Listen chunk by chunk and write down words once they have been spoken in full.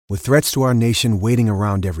With threats to our nation waiting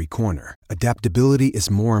around every corner, adaptability is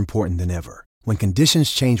more important than ever. When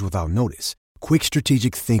conditions change without notice, quick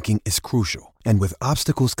strategic thinking is crucial. And with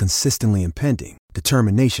obstacles consistently impending,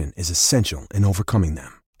 determination is essential in overcoming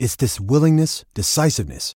them. It's this willingness,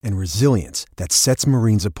 decisiveness, and resilience that sets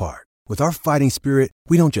Marines apart. With our fighting spirit,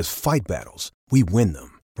 we don't just fight battles, we win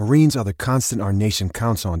them. Marines are the constant our nation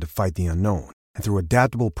counts on to fight the unknown. And through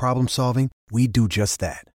adaptable problem solving, we do just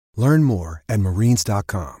that. Learn more at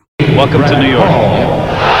marines.com. Welcome to New York.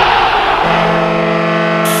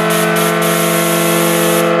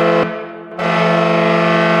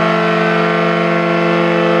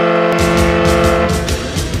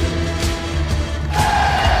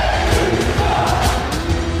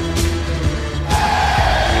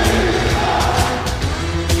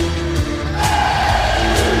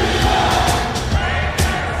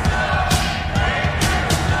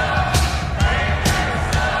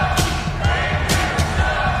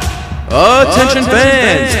 Attention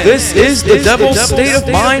fans, this is the Devil's State of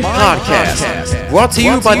Mind podcast, brought to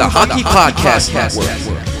you by the Hockey Podcast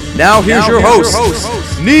Network. Now here's your host,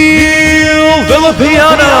 Neil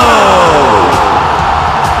Villapiano.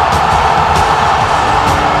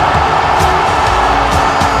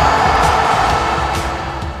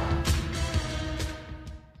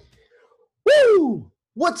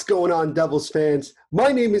 What's going on, Devils fans?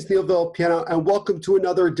 My name is Neil Villapiano, and welcome to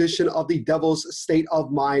another edition of the Devil's State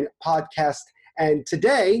of Mind podcast. And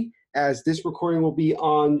today, as this recording will be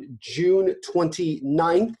on June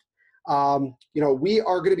 29th, we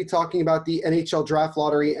are going to be talking about the NHL draft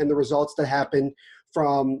lottery and the results that happened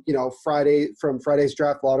from Friday's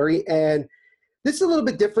draft lottery. And this is a little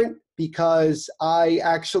bit different because I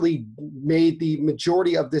actually made the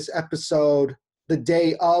majority of this episode the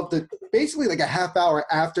day of, basically like a half hour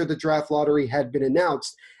after the draft lottery had been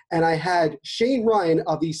announced. And I had Shane Ryan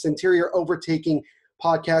of the Centurion Overtaking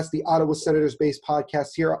podcast, the Ottawa Senators-based podcast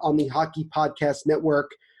here on the Hockey Podcast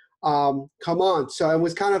Network, come on. So it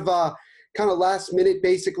was kind of last minute,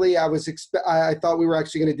 basically. I thought we were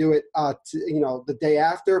actually going to do it, the day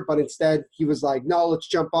after, but instead he was like, no, let's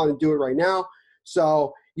jump on and do it right now.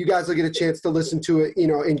 So you guys will get a chance to listen to it,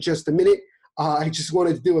 in just a minute. I just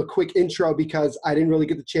wanted to do a quick intro because I didn't really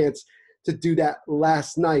get the chance to do that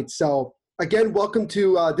last night. So again, welcome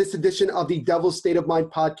to this edition of the Devil's State of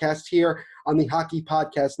Mind podcast here on the Hockey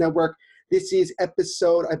Podcast Network. This is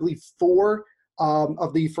episode, I believe, 4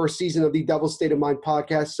 of the first season of the Devil's State of Mind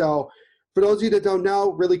podcast. So for those of you that don't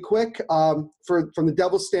know, really quick, from the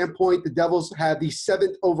Devils' standpoint, the Devils had the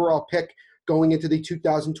 7th overall pick going into the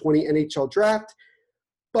 2020 NHL draft.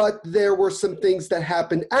 But there were some things that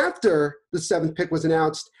happened after the 7th pick was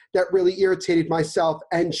announced that really irritated myself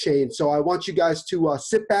and Shane. So I want you guys to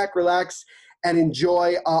sit back, relax, and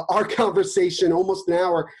enjoy our conversation, almost an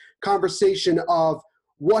hour conversation of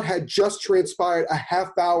what had just transpired a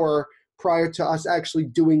half hour prior to us actually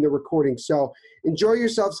doing the recording. So enjoy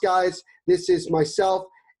yourselves, guys. This is myself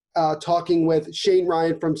talking with Shane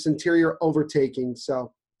Ryan from Centurion Overtaking.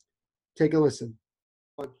 So take a listen.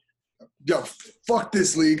 Yo, fuck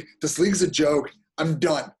this league. This league's a joke. I'm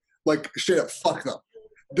done. Like, straight up, fuck them.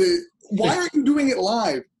 Why are you doing it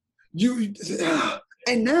live?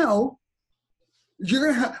 And now you're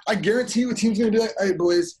gonna have. I guarantee you, a team's gonna be like, "Hey,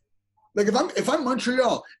 boys, like if I'm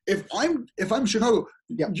Montreal, if I'm Chicago,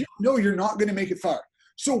 you know you're not gonna make it far.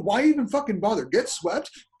 So why even fucking bother? Get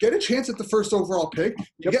swept, get a chance at the first overall pick,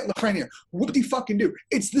 get Lafreniere. What do you fucking do?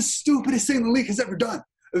 It's the stupidest thing the league has ever done.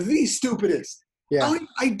 The stupidest. Yeah.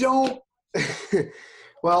 I don't.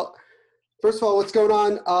 Well, first of all, what's going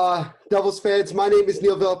on, Devils fans? My name is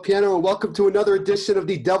Neil Villapiano, and welcome to another edition of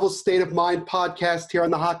the Devil's State of Mind podcast here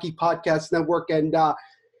on the Hockey Podcast Network. And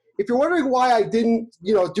if you're wondering why I didn't,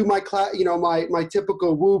 do my my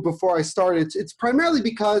typical woo before I started, it's primarily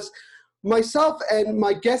because myself and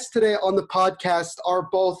my guests today on the podcast are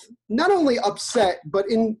both not only upset, but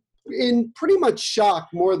in pretty much shock,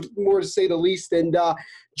 more to say the least. And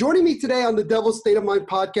joining me today on the Devil's State of Mind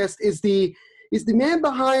podcast is the man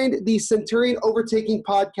behind the Centurion Overtaking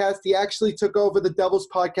podcast. He actually took over the Devils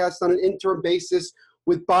podcast on an interim basis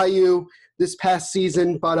with Bayou this past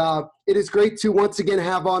season. But it is great to once again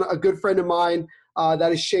have on a good friend of mine,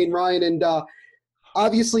 that is Shane Ryan. And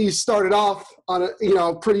obviously you started off on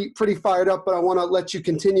a pretty fired up, but I want to let you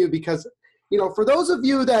continue because, for those of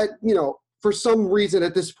you that, for some reason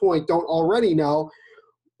at this point don't already know,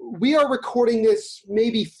 we are recording this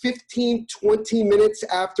maybe 15, 20 minutes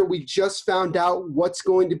after we just found out what's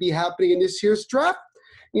going to be happening in this year's draft.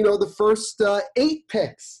 The first 8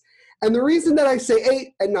 picks. And the reason that I say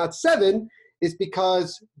 8 and not 7 is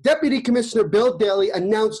because Deputy Commissioner Bill Daly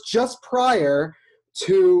announced just prior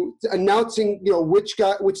to announcing, which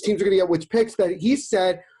teams are going to get which picks, that he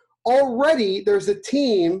said already there's a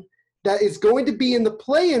team that is going to be in the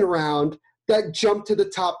play-in round that jumped to the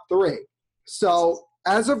top 3. So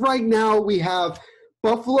as of right now, we have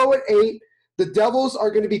Buffalo at 8. The Devils are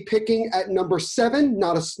going to be picking at number 7.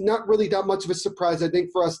 Not really that much of a surprise, I think,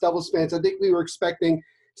 for us Devils fans. I think we were expecting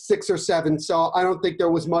 6 or 7, so I don't think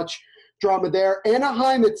there was much drama there.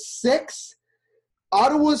 Anaheim at 6.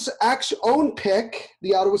 Ottawa's own pick,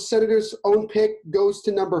 the Ottawa Senators' own pick, goes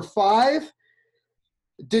to number 5.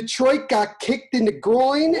 Detroit got kicked in the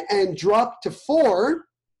groin and dropped to 4.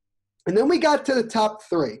 And then we got to the top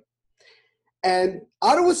 3. And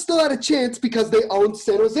Ottawa still had a chance because they owned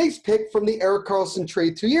San Jose's pick from the Erik Karlsson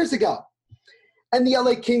trade 2 years ago. And the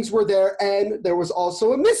LA Kings were there, and there was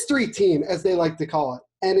also a mystery team, as they like to call it.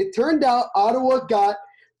 And it turned out Ottawa got,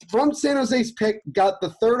 from San Jose's pick, got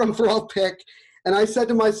the 3rd overall pick. And I said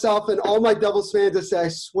to myself and all my Devils fans, I said,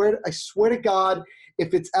 I swear to God,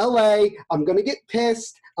 if it's LA, I'm going to get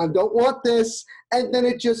pissed. I don't want this. And then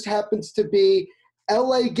it just happens to be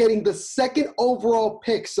LA getting the 2nd overall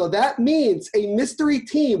pick. So that means a mystery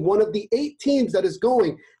team, one of the 8 teams that is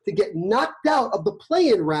going to get knocked out of the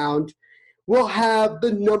play-in round, will have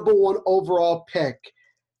the number 1 overall pick.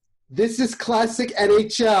 This is classic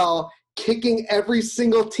NHL, kicking every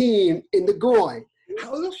single team in the groin.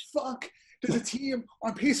 How the fuck does a team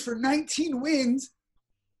on pace for 19 wins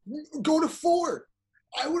go to 4?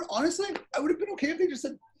 I would have been okay if they just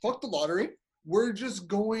said, fuck the lottery. We're just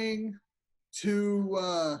going to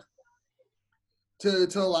allow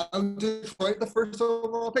Detroit the 1st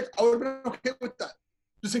overall pick. I would have been okay with that.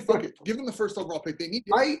 Just say, fuck it. Give them the 1st overall pick.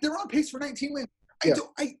 They're on pace for 19 wins.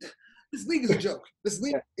 This league is a joke. This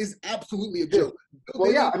league is absolutely a joke.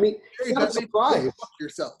 Well, yeah, I mean, it's not a surprise. Fuck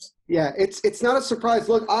yourselves. Yeah, it's not a surprise.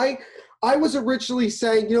 Look, I was originally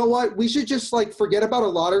saying, you know what, we should just forget about a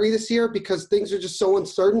lottery this year because things are just so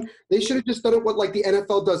uncertain. They should have just done it what the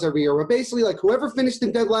NFL does every year, where basically whoever finished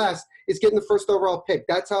in dead last is getting the 1st overall pick.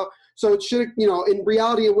 That's how. So it should, in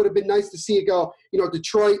reality, it would have been nice to see it go.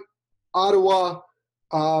 Detroit, Ottawa.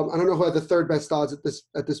 I don't know who had the 3rd best odds at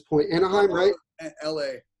this point. Anaheim, right? And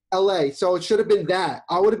LA. So it should have been that.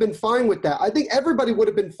 I would have been fine with that. I think everybody would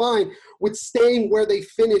have been fine with staying where they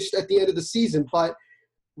finished at the end of the season. But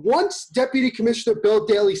once Deputy Commissioner Bill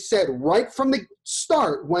Daly said right from the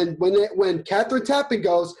start, when Catherine Tappan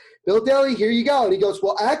goes, Bill Daly, here you go. And he goes,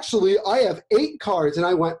 well, actually, I have 8 cards. And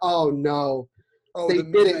I went, oh, no. Oh, they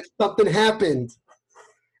did it. Something happened.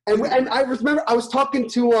 And I remember I was talking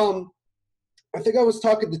to I think I was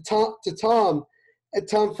talking to Tom at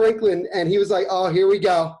Tom Franklin, and he was like, oh, here we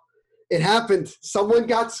go. It happened. Someone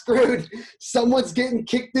got screwed. Someone's getting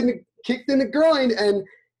kicked in the groin. And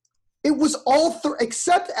it was all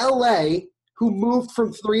except LA, who moved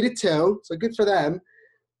from 3 to 2. So good for them.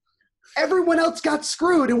 Everyone else got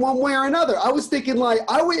screwed in one way or another. I was thinking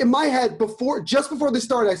in my head just before the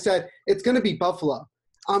start, I said, it's going to be Buffalo.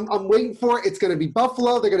 I'm waiting for it. It's going to be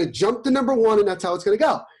Buffalo. They're going to jump to number 1, and that's how it's going to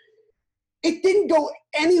go. It didn't go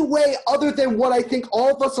any way other than what I think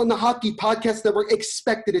all of us on the Hockey Podcast Network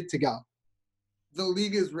expected it to go. The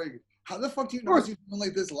league is rigged. How the fuck do you know you're doing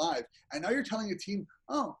like this live? And now you're telling a team,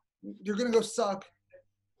 oh, you're going to go suck.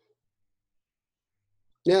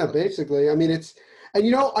 Yeah, basically. I mean,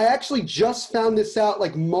 I actually just found this out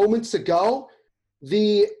moments ago.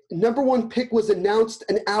 The number 1 pick was announced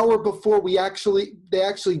an hour before they actually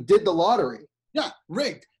did the lottery. Yeah,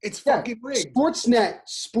 rigged. It's fucking rigged.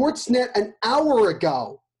 Sportsnet an hour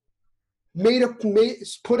ago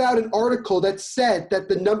put out an article that said that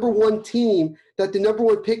the number 1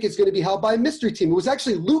 pick is going to be held by a mystery team. It was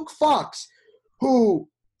actually Luke Fox who,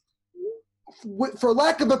 for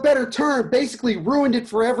lack of a better term, basically ruined it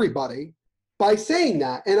for everybody by saying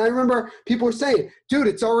that. And I remember people were saying, dude,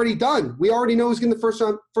 it's already done. We already know who's getting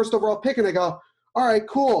the first overall pick. And I go, all right,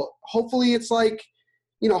 cool. Hopefully it's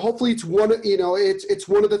hopefully it's one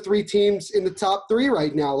of the 3 teams in the top 3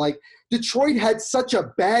 right now. Detroit had such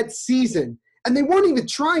a bad season, and they weren't even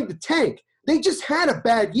trying to tank. They just had a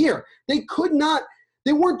bad year. They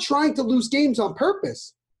weren't trying to lose games on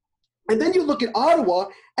purpose. And then you look at Ottawa,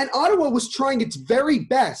 and Ottawa was trying its very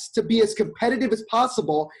best to be as competitive as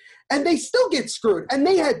possible, and they still get screwed. And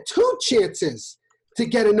they had 2 chances to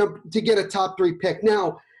get a top 3 pick.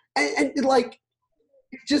 Now, oh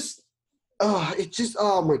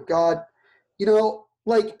my God.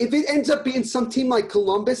 If it ends up being some team like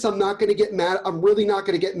Columbus, I'm not going to get mad. I'm really not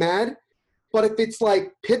going to get mad. But if it's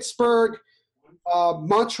Pittsburgh,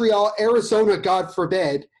 Montreal, Arizona, God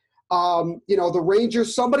forbid, the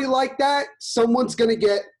Rangers, somebody like that, someone's going to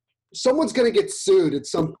get sued at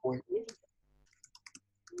some point.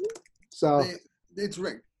 So it's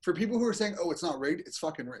rigged. For people who are saying, oh, it's not rigged, it's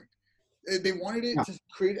fucking rigged. They wanted it to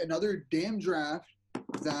create another damn draft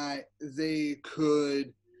that they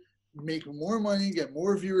could make more money, get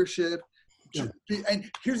more viewership. Yeah. And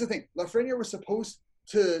here's the thing. Lafreniere was supposed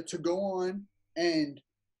to go on and,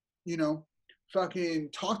 you know, fucking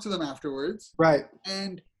talk to them afterwards. Right.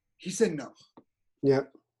 And he said no.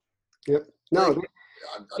 Yep. No. Like,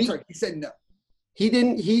 I'm sorry. He said no. He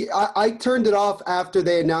didn't. I turned it off after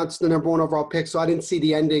they announced the number 1 overall pick, so I didn't see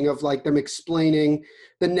the ending of like them explaining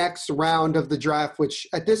the next round of the draft. Which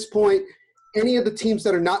at this point, any of the teams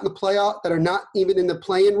that are not in the playoff, that are not even in the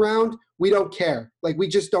play-in round, we don't care. Like we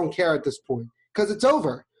just don't care at this point because it's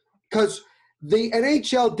over. Because the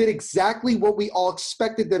NHL did exactly what we all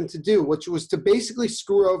expected them to do, which was to basically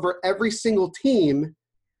screw over every single team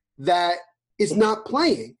that is not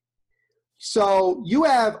playing. So you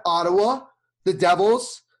have Ottawa, the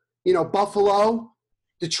Devils, you know, Buffalo,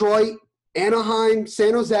 Detroit, Anaheim,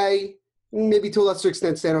 San Jose, maybe to a lesser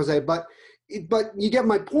extent San Jose, but you get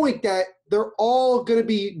my point that they're all going to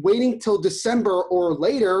be waiting till December or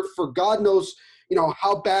later for God knows, you know,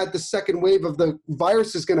 how bad the second wave of the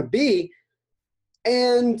virus is going to be.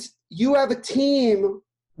 And you have a team,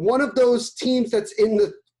 one of those teams that's in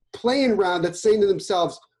the play-in round that's saying to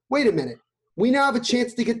themselves, wait a minute, we now have a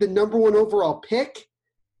chance to get the number 1 overall pick.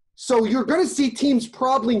 So you're going to see teams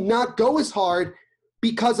probably not go as hard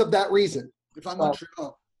because of that reason. If I'm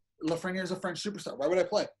Montreal, Lafreniere is a French superstar. Why would I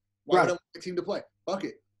play? Why would I want my team to play? Fuck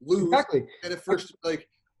it. Lose. Exactly. And at first, like,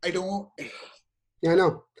 I don't. Yeah, I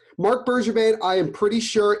know. Marc Bergevin, I am pretty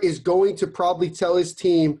sure, is going to probably tell his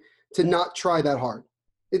team to not try that hard.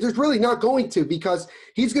 It's really not going to, because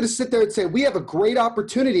he's going to sit there and say, we have a great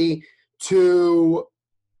opportunity to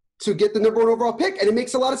get the number 1 overall pick. And it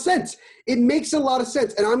makes a lot of sense. It makes a lot of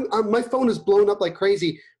sense. And my phone is blown up like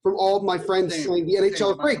crazy from all of my friends saying the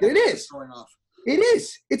NHL is rigged. And it is. It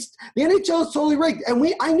is. It's the NHL is totally rigged. And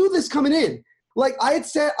I knew this coming in. Like I had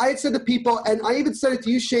said to people, and I even said it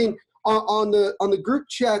to you, Shane, on the group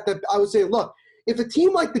chat, that I was saying, look, if a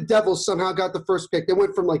team like the Devils somehow got the first pick, they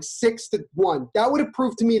went from like 6 to 1, that would have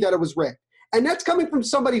proved to me that it was rigged. And that's coming from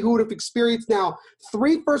somebody who would have experienced now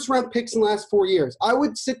 3 first-round picks in the last 4 years. I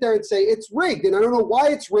would sit there and say it's rigged, and I don't know why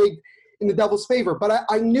it's rigged in the Devils' favor. But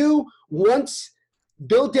I knew once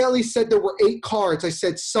Bill Daly said there were 8 cards, I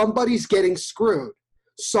said somebody's getting screwed.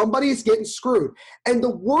 Somebody is getting screwed. And the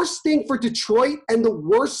worst thing for Detroit and the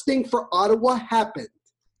worst thing for Ottawa happened.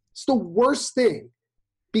 It's the worst thing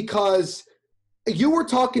because you were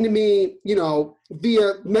talking to me, you know,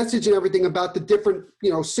 via message and everything about the different,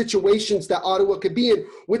 you know, situations that Ottawa could be in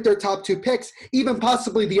with their top 2 picks, even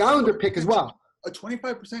possibly the Islander pick as well. A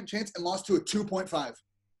 25% chance and lost to a 2.5.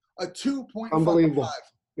 A 2.5. Unbelievable.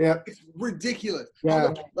 Yeah. It's ridiculous.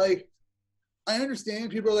 Yeah. Like, I understand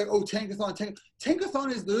people are like, oh, Tankathon.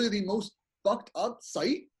 Tankathon is literally the most fucked up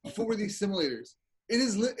site for these simulators.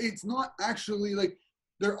 It's not actually like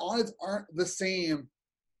their odds aren't the same.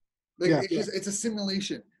 Like it's a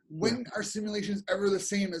simulation. When are simulations ever the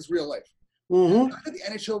same as real life? Mm-hmm. The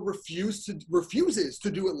NHL refuses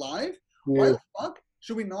to do it live. Yeah. Why the fuck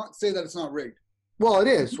should we not say that it's not rigged? Well, it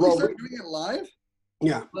is. Well, start doing it live.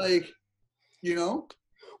 Yeah. Like, you know.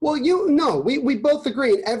 Well, we both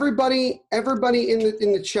agree, and everybody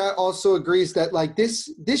in the chat also agrees that like this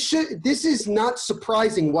is not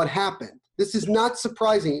surprising what happened. This is not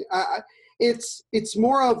surprising. It's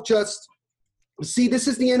more of just. See, this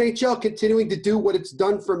is the NHL continuing to do what it's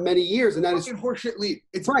done for many years, and that is horseshit league.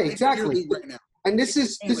 It's right, exactly. Right now. And this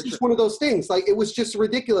is one of those things. Like it was just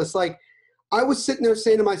ridiculous. Like I was sitting there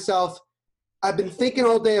saying to myself, I've been thinking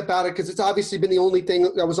all day about it because it's obviously been the only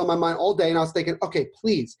thing that was on my mind all day, and I was thinking, okay,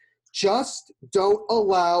 please, just don't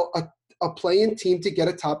allow a play-in team to get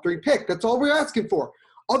a top 3 pick. That's all we're asking for.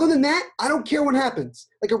 Other than that, I don't care what happens.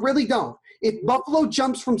 Like I really don't. If Buffalo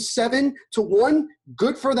jumps from 7 to 1,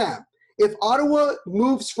 good for them. If Ottawa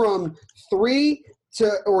moves from 3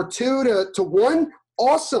 or 2 to 1,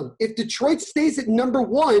 awesome. If Detroit stays at number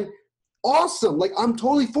 1, awesome. Like, I'm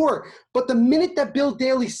totally for it. But the minute that Bill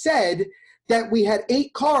Daly said that we had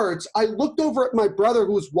 8 cards, I looked over at my brother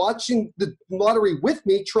who was watching the lottery with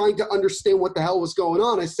me, trying to understand what the hell was going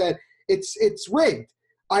on. I said, it's rigged.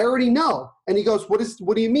 I already know. And he goes, what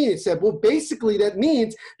do you mean? He said, well, basically that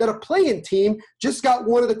means that a play-in team just got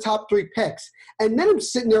one of the top 3 picks. And then I'm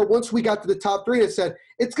sitting there once we got to the top 3 and I said,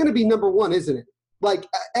 it's going to be number 1, isn't it? Like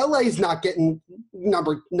LA's not getting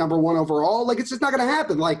number 1 overall. Like it's just not going to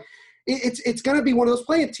happen. Like it's going to be one of those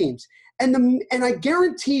play-in teams. And I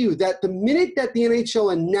guarantee you that the minute that the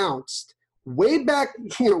NHL announced way back,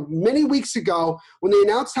 many weeks ago when they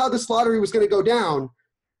announced how this lottery was going to go down,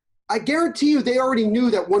 I guarantee you they already knew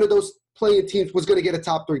that one of those play-in teams was going to get a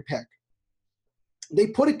top 3 pick. They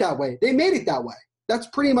put it that way. They made it that way. That's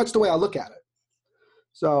pretty much the way I look at it.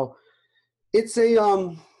 So it's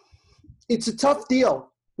a tough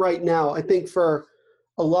deal right now, I think, for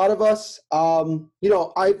a lot of us.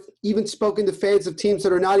 I've even spoken to fans of teams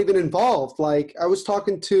that are not even involved. Like, I was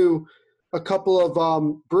talking to a couple of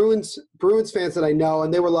Bruins fans that I know,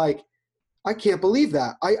 and they were like, I can't believe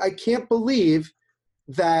that. I can't believe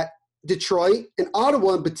that Detroit and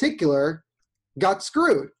Ottawa in particular got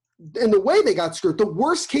screwed. And the way they got screwed, the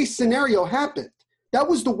worst case scenario happened. That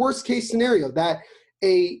was the worst case scenario, that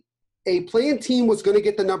a play-in team was going to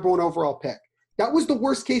get the number 1 overall pick. That was the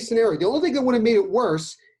worst case scenario. The only thing that would have made it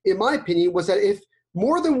worse, in my opinion, was that if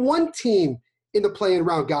more than one team in the play-in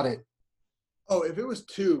round got in. Oh, if it was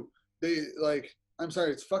 2, I'm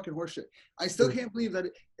sorry, it's fucking horseshit. I still can't believe that.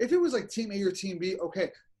 If it was like Team A or Team B, okay,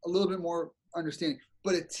 a little bit more understanding.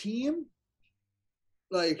 But a team,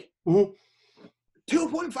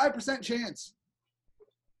 2.5% chance.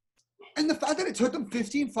 And the fact that it took them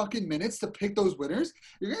 15 fucking minutes to pick those winners,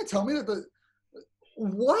 you're going to tell me that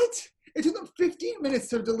what? It took them 15 minutes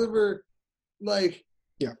to deliver,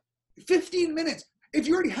 15 minutes. If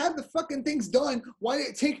you already had the fucking things done, why did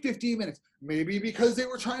it take 15 minutes? Maybe because they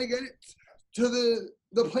were trying to get it to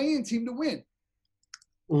the play-in team to win.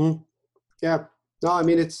 Mm-hmm. Yeah. No, I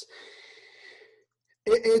mean, this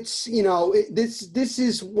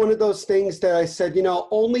is one of those things that I said,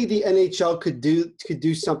 only the NHL could do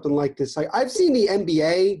something like this. Like, I've seen the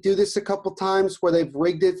NBA do this a couple times where they've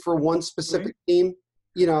rigged it for one specific team.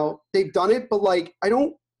 They've done it, but I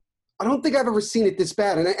don't think I've ever seen it this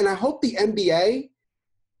bad. And I hope the NBA,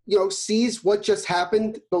 sees what just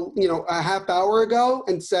happened, a half hour ago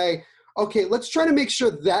and say, okay, let's try to make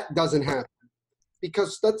sure that doesn't happen,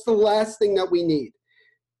 because that's the last thing that we need.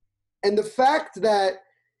 And the fact that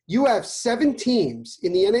you have 7 teams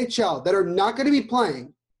in the NHL that are not going to be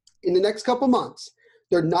playing in the next couple months,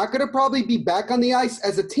 they're not going to probably be back on the ice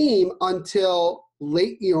as a team until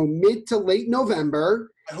late, mid to late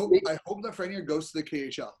November. I hope Lafreniere goes to the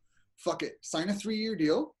KHL. Fuck it. Sign a 3-year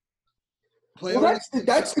deal. Well,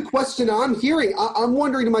 that's the question I'm hearing. I'm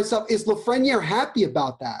wondering to myself, is Lafreniere happy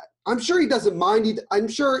about that? I'm sure he doesn't mind. I'm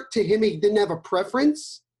sure to him he didn't have a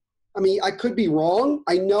preference. I mean, I could be wrong.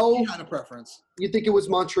 I know. He had a preference. You think it was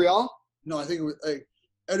Montreal? No, I think it was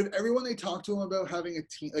out of everyone they talked to him about having a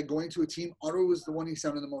team, going to a team, Ottawa was the one he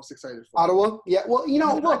sounded the most excited for. Ottawa? Yeah. Well,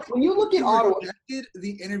 look, when you look at Ottawa. He rejected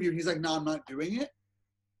the interview. He's like, no, I'm not doing it.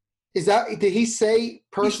 Did he say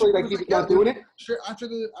personally that he's not doing it? Sure. After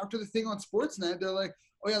the thing on Sportsnet, they're like,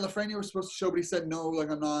 oh yeah, Lafreniere was supposed to show, but he said no,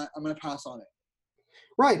 I'm not. I'm going to pass on it.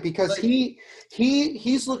 Right, because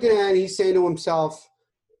he's looking at it, he's saying to himself,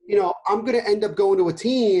 I'm going to end up going to a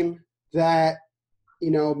team that,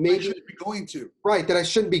 maybe I shouldn't be going to. Right, that I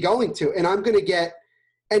shouldn't be going to, and I'm going to get,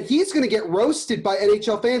 and he's going to get roasted by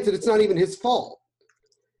NHL fans, and it's not even his fault.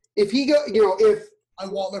 If he if I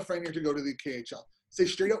want Lafreniere to go to the KHL. Say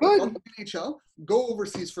straight up, NHL, go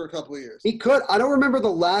overseas for a couple of years. He could. I don't remember the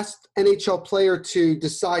last NHL player to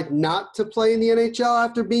decide not to play in the NHL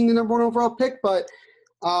after being the number 1 overall pick, but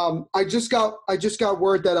I just got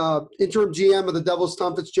word that interim GM of the Devils,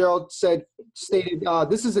 Tom Fitzgerald, stated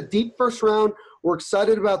this is a deep first round. We're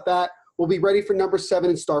excited about that. We'll be ready for number 7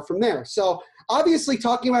 and start from there. So obviously,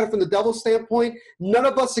 talking about it from the Devils' standpoint, none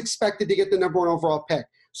of us expected to get the number 1 overall pick.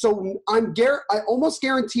 So I almost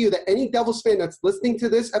guarantee you that any Devils fan that's listening to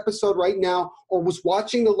this episode right now or was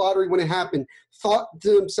watching the lottery when it happened thought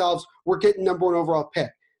to themselves, we're getting number 1 overall pick.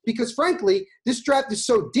 Because frankly, this draft is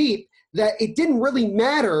so deep that it didn't really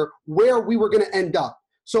matter where we were going to end up.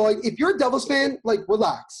 So if you're a Devils fan,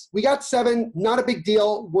 relax. We got 7, not a big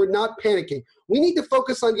deal. We're not panicking. We need to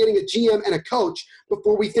focus on getting a GM and a coach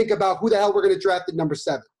before we think about who the hell we're going to draft at number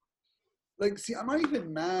 7. I'm not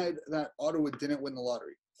even mad that Ottawa didn't win the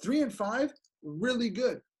lottery. 3 and 5, really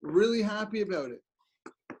good. Really happy about it.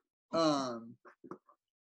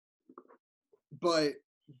 But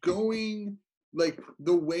going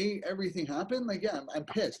the way everything happened, I'm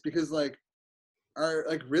pissed because really?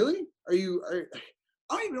 I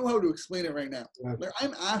don't even know how to explain it right now. Yeah.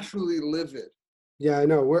 I'm actually livid. Yeah, I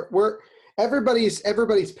know. We're everybody's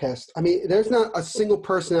pissed. I mean, there's not a single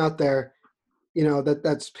person out there,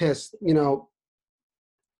 that's pissed.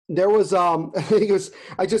 There was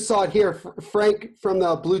I just saw it here. Frank from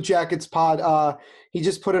the Blue Jackets pod. He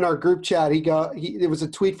just put in our group chat. There was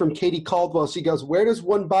a tweet from Katie Caldwell. She goes, "Where does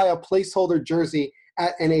one buy a placeholder jersey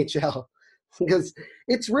at NHL?" Because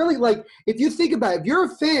it's really if you think about it, if you're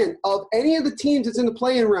a fan of any of the teams that's in the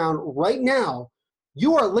play-in round right now,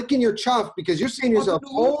 you are licking your chops because you're saying to yourself,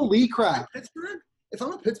 "Holy crap!" Pittsburgh. If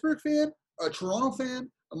I'm a Pittsburgh fan, a Toronto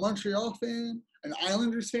fan, a Montreal fan, an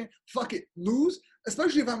Islanders fan, fuck it, lose.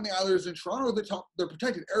 Especially if I'm the Islanders in Toronto, they're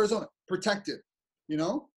protected. Arizona, protected. You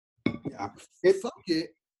know? Yeah. Fuck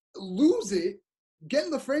it, lose it, get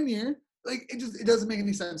in the frame here. Like it doesn't make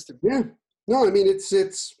any sense to me. Yeah. No, I mean it's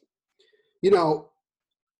you know,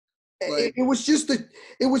 Like, it was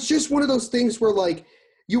just one of those things where like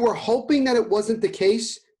you were hoping that it wasn't the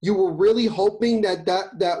case. You were really hoping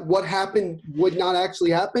that what happened would not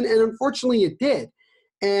actually happen, and unfortunately it did.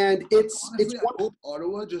 And honestly, I hope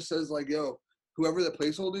Ottawa just says like, yo, whoever the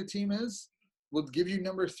placeholder team is, we'll give you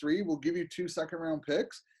number 3, we'll give you 2 second-round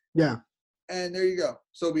picks. Yeah. And there you go.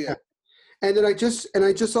 So be it. And then I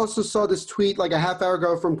just also saw this tweet like a half hour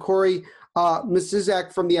ago from Corey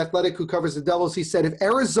Mizizak from The Athletic, who covers the Devils. He said, if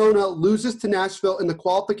Arizona loses to Nashville in the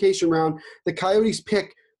qualification round, the Coyotes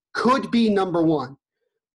pick could be number 1.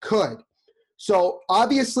 Could. So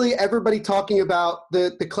obviously everybody talking about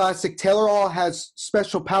the classic Taylor Hall has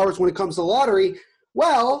special powers when it comes to lottery.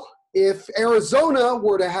 Well, if Arizona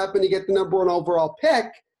were to happen to get the number 1 overall pick,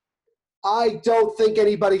 I don't think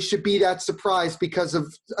anybody should be that surprised because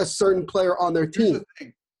of a certain player on their team.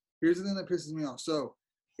 Here's the thing that pisses me off. So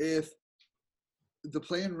if the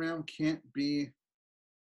play-in round can't be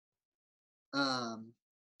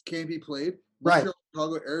played, Right. Montreal,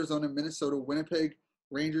 Chicago, Arizona, Minnesota, Winnipeg,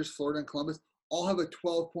 Rangers, Florida, and Columbus all have a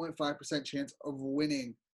 12.5% chance of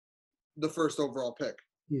winning the first overall pick.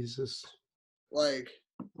 Jesus. Like,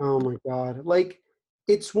 Oh my God. Like,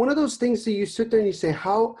 it's one of those things that you sit there and you say,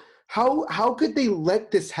 how could they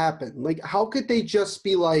let this happen? Like, how could they just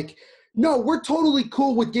be like, no, we're totally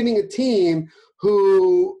cool with giving a team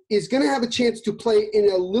who is going to have a chance to play in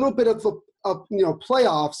a little bit of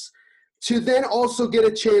playoffs to then also get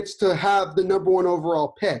a chance to have the number 1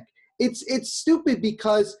 overall pick. It's stupid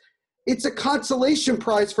because it's a consolation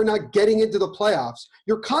prize for not getting into the playoffs.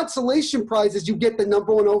 Your consolation prize is you get the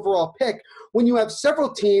number 1 overall pick when you have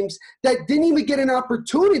several teams that didn't even get an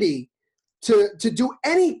opportunity to do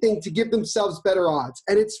anything to give themselves better odds.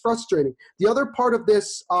 And it's frustrating. The other part of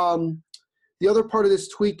this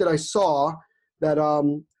tweet that I saw that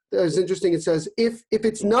is interesting, it says, if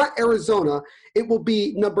it's not Arizona, it will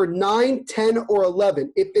be number 9, 10, or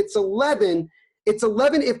 11. If it's 11, it's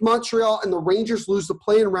 11 if Montreal and the Rangers lose the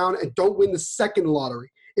play-in round and don't win the second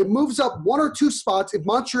lottery. It moves up 1 or 2 spots if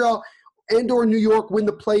Montreal and or New York win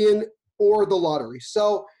the play-in or the lottery.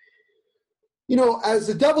 So, you know, as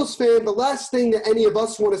a Devils fan, the last thing that any of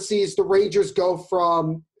us want to see is the Rangers go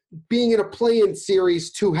from being in a play-in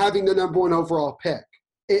series to having the number 1 overall pick.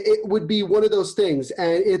 It would be one of those things.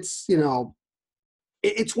 And it's, you know,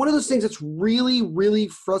 it's one of those things that's really, really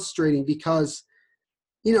frustrating because,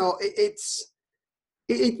 you know,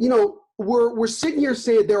 we're sitting here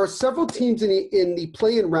saying there are several teams in the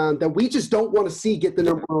play-in round that we just don't want to see get the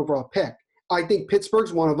number 1 overall pick. I think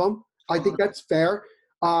Pittsburgh's one of them. I think that's fair.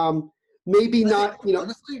 Maybe not, you know.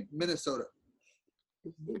 Honestly, Minnesota.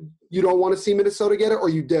 You don't want to see Minnesota get it, or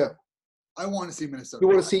you do? I want to see Minnesota. You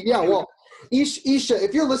want to see, yeah, well, Isha,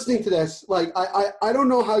 if you're listening to this, like, I don't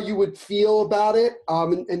know how you would feel about it,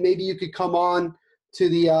 and maybe you could come on to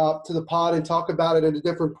the pod and talk about it at a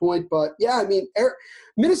different point. But yeah, I mean,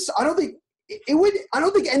 Minnesota. I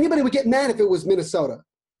don't think anybody would get mad if it was Minnesota.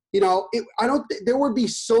 You know,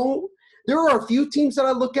 there are a few teams that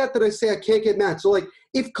I look at that I say I can't get mad. So like,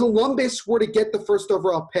 if Columbus were to get the first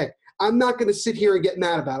overall pick, I'm not going to sit here and get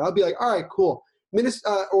mad about it. I'll be like, all right, cool.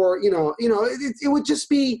 Or it would just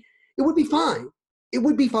be, it would be fine. It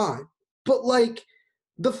would be fine. But like,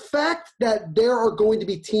 the fact that there are going to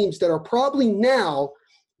be teams that are probably now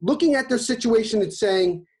looking at their situation and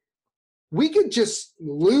saying, we could just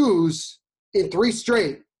lose in 3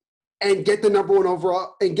 straight and get the number 1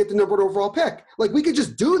 overall pick. Like, we could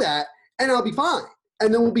just do that and I'll be fine.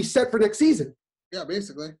 And then we'll be set for next season. Yeah,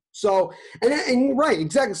 basically. So, and right,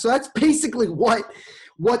 exactly. So that's basically what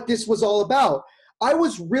this was all about. I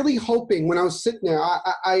was really hoping when I was sitting there,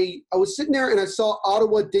 I was sitting there and I saw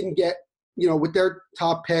Ottawa didn't get, you know, with their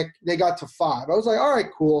top pick, they got to 5. I was like, all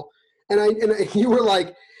right, cool. And you were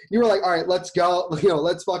like, all right, let's go. You know,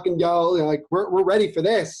 let's fucking go. You know, like, we're ready for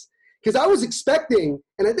this. Because I was expecting,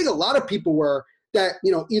 and I think a lot of people were, that,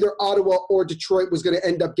 you know, either Ottawa or Detroit was going to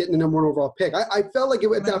end up getting the number 1 overall pick. I felt like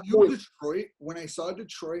at that point. When I saw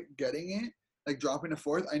Detroit getting it, like dropping to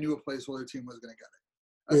 4th, I knew a placeholder team was going to get it.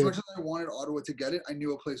 As much as I wanted Ottawa to get it, I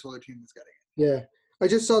knew a placeholder team was getting it. Yeah. I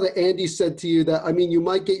just saw that Andy said to you that, I mean, you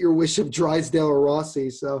might get your wish of Drysdale or Rossi.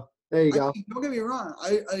 So there you go. Don't get me wrong.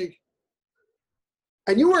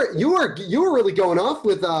 And you were really going off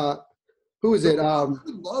with who is it?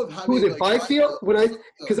 Who is it? Byfield?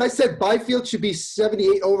 Because I said Byfield should be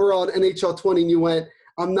 78 overall in NHL 20, and you went,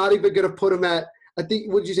 I'm not even going to put him at I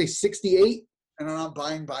think, what did you say, 68? And I'm not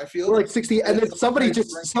buying Byfield. Or like 60, and then somebody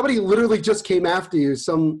literally just came after you.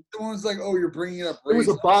 Someone's like, "Oh, you're bringing it up race." It was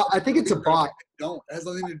a bot. I think it's a bot. Don't. It has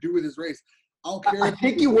nothing to do with his race. I don't care. I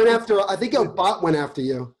think I think a bot went after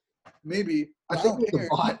you. Maybe. I think it was a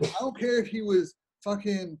bot. I don't care if he was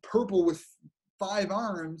fucking purple with 5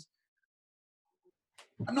 arms.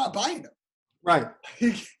 I'm not buying him. Right.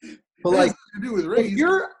 But like, to do with race. If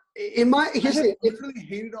you're I literally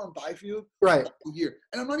hated on Byfield right all year,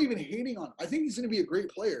 and I'm not even hating on him. I think he's going to be a great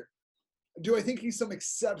player. Do I think he's some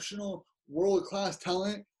exceptional world-class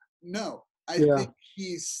talent? No. I think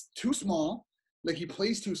he's too small. Like, he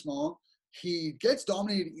plays too small. He gets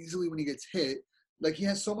dominated easily when he gets hit. Like, he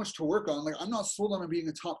has so much to work on. Like, I'm not sold on him being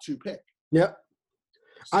a top 2 pick. Yep.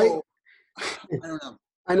 So, I don't know.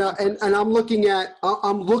 I know, and I'm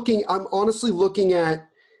honestly looking at,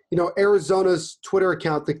 Arizona's Twitter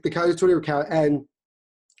account, the Coyotes Twitter account, and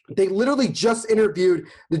they literally just interviewed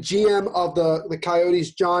the GM of the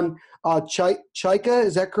Coyotes, John Chayka.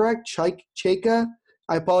 Is that correct? Chayka?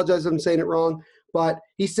 I apologize if I'm saying it wrong. But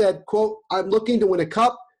he said, quote, "I'm looking to win a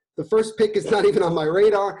cup. The first pick is not even on my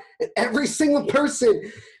radar." And every single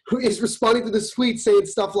person who is responding to this tweet saying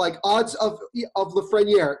stuff like odds of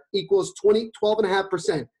Lafreniere equals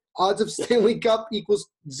 12.5%. Odds of Stanley Cup equals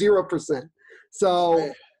 0%.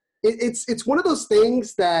 So it's one of those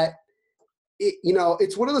things that,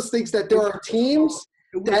 it's one of those things that there are teams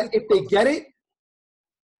that if they get it.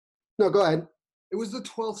 No, go ahead. It was the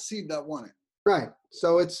 12th seed that won it. Right.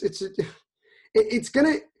 So it's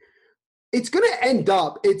gonna end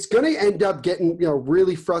up getting,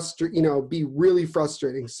 really frustrating, be really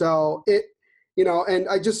frustrating. So and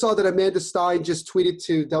I just saw that Amanda Stein just tweeted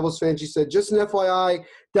to Devils fans. She said, "Just an FYI,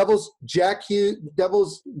 Devils Jack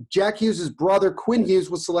Hughes' brother Quinn Hughes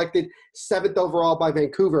was selected 7th overall by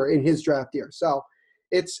Vancouver in his draft year." So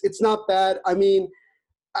it's not bad. I mean,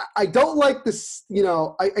 I don't like this,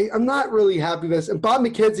 I'm not really happy with this. And Bob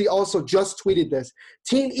McKenzie also just tweeted this.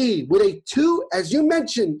 Team E with a 2, as you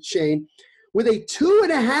mentioned, Shane, with a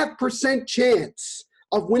 2.5% chance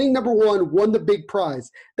of winning number 1, won the big prize.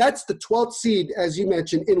 That's the 12th seed, as you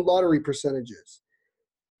mentioned, in lottery percentages.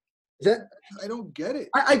 I don't get it.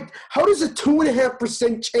 How does a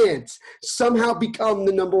 2.5% chance somehow become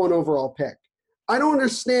the number 1 overall pick? I don't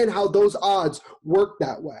understand how those odds work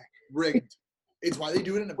that way. Rigged. It's why they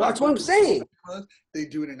do it in That's what I'm saying. They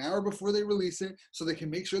do it an hour before they release it so they can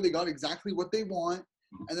make sure they got exactly what they want.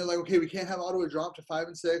 And they're like, okay, we can't have Ottawa drop to 5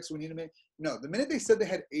 and 6. We need to make – no, the minute they said they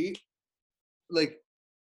had 8, like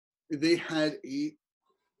they had 8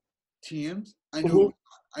 teams, I knew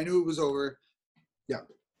it was over. Yeah.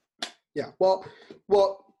 Yeah. Well,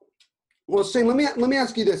 Shane, let me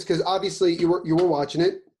ask you this, because obviously you were watching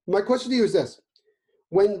it. My question to you is this.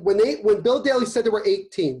 When Bill Daly said there were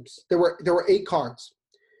 8 teams, there were 8 cards.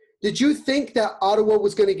 Did you think that Ottawa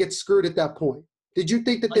was going to get screwed at that point? Did you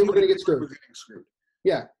think that they were going to get screwed?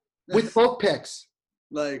 Yeah, with both picks.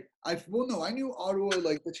 I knew Ottawa.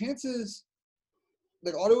 Like, the chances,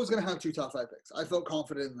 like, Ottawa was going to have 2 top 5 picks. I felt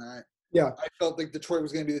confident in that. Yeah, I felt like Detroit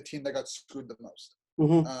was going to be the team that got screwed the most.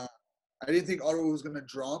 Mm-hmm. I didn't think Ottawa was going to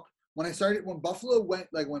drop. When Buffalo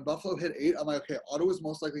hit 8, I'm like, okay, Ottawa's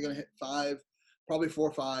most likely going to hit 5. Probably 4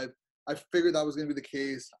 or 5. I figured that was going to be the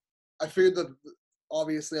case. I figured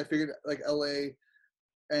like LA,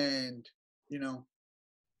 and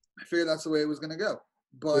I figured that's the way it was going to go.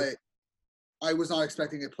 But I was not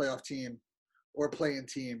expecting a playoff team or a play-in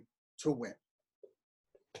team to win.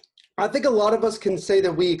 I think a lot of us can say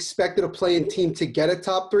that we expected a play-in team to get a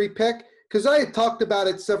top 3 pick, because I had talked about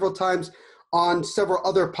it several times on several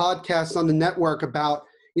other podcasts on the network about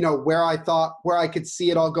where I could see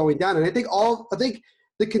it all going down. And I think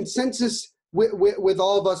the consensus with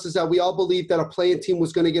all of us is that we all believe that a play-in team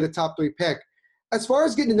was going to get a top 3 pick. As far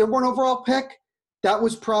as getting the number 1 overall pick, that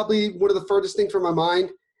was probably one of the furthest things from my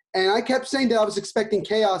mind. And I kept saying that I was expecting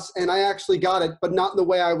chaos, and I actually got it, but not in the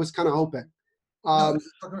way I was kind of hoping.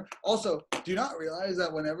 Also, do you not realize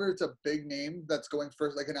that whenever it's a big name that's going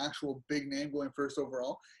first, like an actual big name going first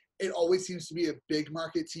overall, it always seems to be a big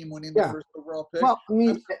market team winning the first overall pick? Well, I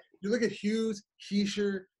mean, you look at Hughes,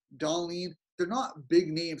 Hischier, Dahlin, they're not big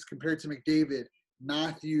names compared to McDavid,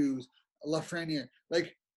 Matthews, Lafreniere.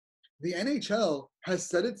 Like, the NHL has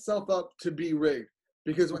set itself up to be rigged,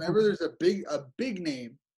 because whenever there's a big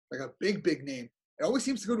name, like a big name, it always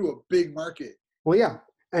seems to go to a big market. Well, yeah.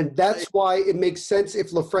 And that's why it makes sense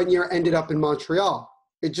if Lafreniere ended up in Montreal.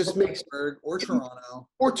 It just makes – or Toronto.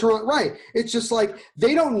 Or Toronto, right. It's just like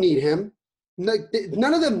they don't need him.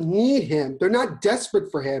 None of them need him. They're not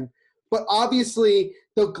desperate for him. But obviously,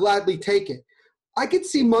 they'll gladly take it. I could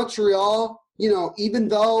see Montreal, even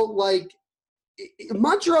though, like,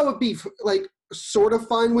 Montreal would be like sort of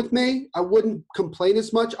fine with me. I wouldn't complain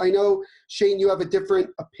as much. I know, Shane, you have a different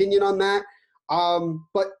opinion on that.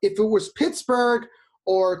 But if it was Pittsburgh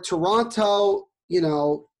or Toronto,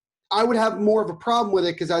 I would have more of a problem with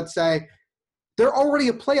it because I'd say they're already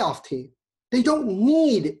a playoff team. They don't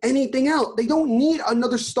need anything else. They don't need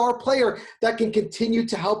another star player that can continue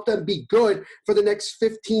to help them be good for the next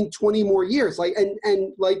 15, 20 more years.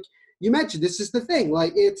 And like you mentioned, this is the thing.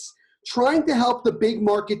 Like, it's trying to help the big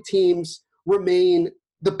market teams remain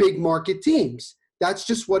the big market teams. That's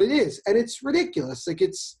just what it is. And it's ridiculous. Like,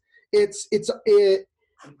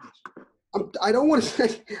 I don't want to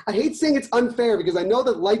say, I hate saying it's unfair because I know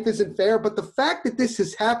that life isn't fair, but the fact that this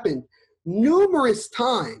has happened numerous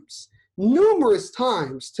times,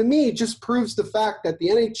 to me, just proves the fact that the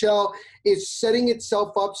NHL is setting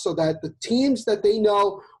itself up so that the teams that they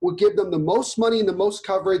know will give them the most money and the most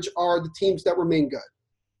coverage are the teams that remain good.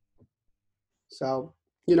 So,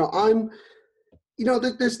 there's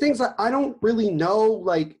things that I don't really know.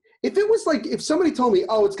 Like, if somebody told me,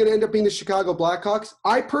 oh, it's going to end up being the Chicago Blackhawks,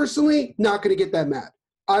 I personally not going to get that mad.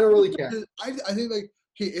 I don't really care. I think,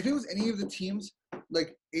 if it was any of the teams,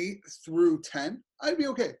 8 through 10, I'd be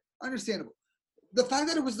okay. Understandable. The fact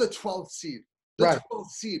that it was the 12th seed. Right.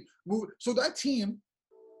 12th seed. So that team,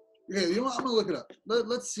 okay, I'm going to look it up.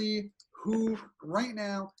 Let's see who right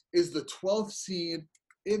now is the 12th seed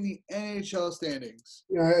in the NHL standings.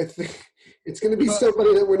 Yeah, I think it's going to be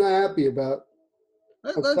somebody that we're not happy about.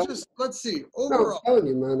 Let's see. Overall, I'm telling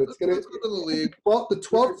you, man, let's go to the league. Well, the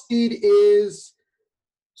 12th seed is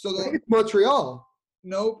I think it's Montreal.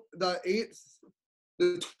 Nope, the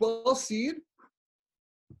 12th seed,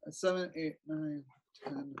 7, 8, 9,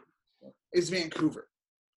 10, is Vancouver.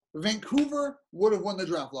 Vancouver would have won the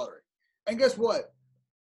draft lottery. And guess what?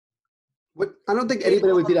 I don't think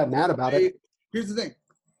anybody would be that mad about it. Here's the thing.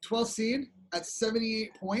 12th seed at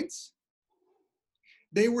 78 points.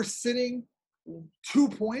 They were sitting 1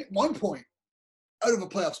 point out of a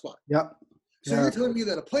playoff spot. Yep. So you're telling me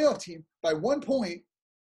that a playoff team by 1 point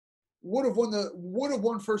would have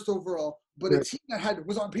won first overall, but a team that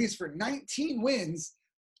was on pace for 19 wins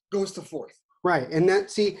goes to fourth. Right. And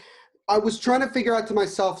I was trying to figure out to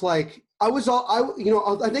myself, I think a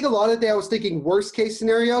lot of the day I was thinking worst case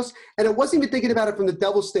scenarios, and I wasn't even thinking about it from the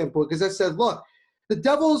Devils standpoint because I said, look, the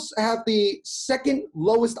Devils have the second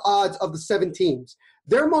lowest odds of the 7 teams.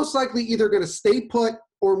 They're most likely either going to stay put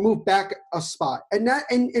or move back a spot. And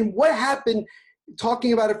what happened,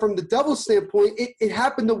 talking about it from the Devils standpoint, it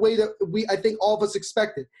happened the way that I think all of us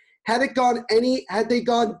expected. Had they gone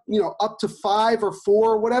up to 5 or 4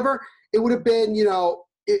 or whatever, it would have been,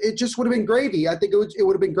 it just would have been gravy. I think it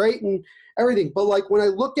would have been great and everything. But when I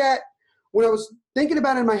was thinking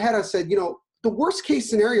about it in my head, I said, the worst case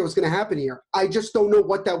scenario is going to happen here. I just don't know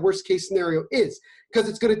what that worst case scenario is because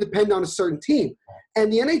it's going to depend on a certain team.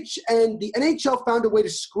 And the NHL found a way to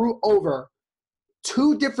screw over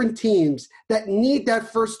 2 different teams that need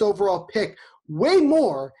that first overall pick way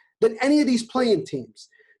more than any of these play-in teams.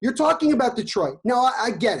 You're talking about Detroit. Now,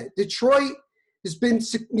 I get it. Detroit has been,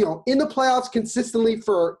 in the playoffs consistently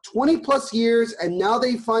for 20-plus years, and now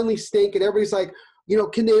they finally stink, and everybody's like,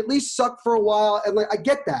 can they at least suck for a while? And I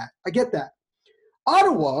get that.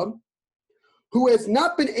 Ottawa, who has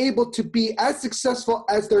not been able to be as successful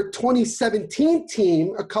as their 2017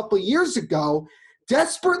 team a couple years ago,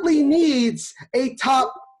 desperately needs a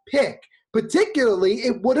top pick. Particularly,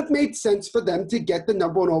 it would have made sense for them to get the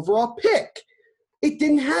number 1 overall pick. It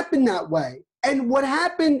didn't happen that way. And what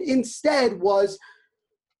happened instead was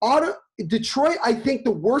Detroit, I think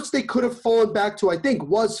the worst they could have fallen back to,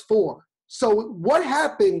 was 4. So what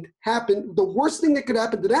happened. The worst thing that could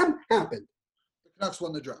happen to them happened. The Canucks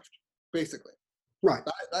won the draft, basically. Right.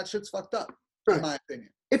 That shit's fucked up, right. In my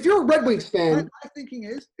opinion. If you're a Red Wings fan. My thinking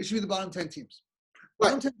is it should be the bottom 10 teams.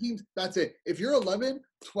 Bottom 10 teams, that's it. If you're 11,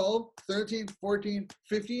 12, 13, 14,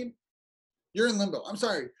 15, you're in limbo. I'm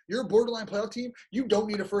sorry. You're a borderline playoff team. You don't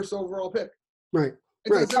need a first overall pick. Right.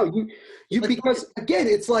 Right. No, you because again,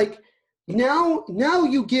 it's now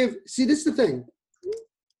you give. See, this is the thing,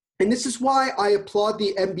 and this is why I applaud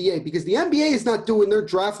the NBA because the NBA is not doing their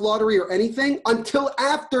draft lottery or anything until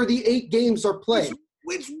after the 8 games are played.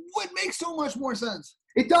 Which would make so much more sense.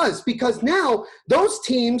 It does because now those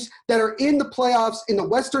teams that are in the playoffs in the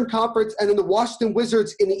Western Conference and in the Washington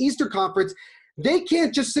Wizards in the Eastern Conference. They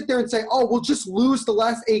can't just sit there and say, oh, we'll just lose the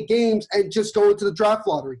last 8 games and just go into the draft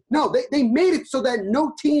lottery. No, they made it so that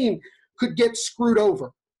no team could get screwed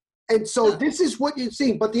over. And so this is what you're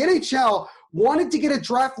seeing. But the NHL wanted to get a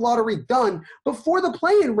draft lottery done before the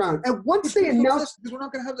play-in round. And once they announced – because we're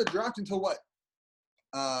not going to have the draft until what?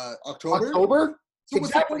 October? October? So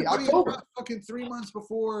exactly. what's the point of October. fucking 3 months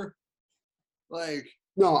before, like.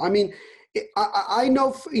 No, I mean, I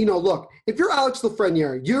know, look, if you're Alex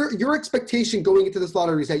Lafreniere, your expectation going into this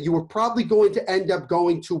lottery is that you were probably going to end up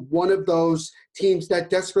going to one of those teams that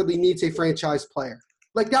desperately needs a franchise player.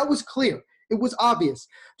 Like, that was clear. It was obvious.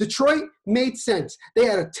 Detroit made sense. They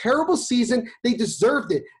had a terrible season. They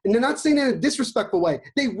deserved it. And they're not saying that in a disrespectful way.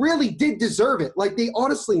 They really did deserve it. Like, they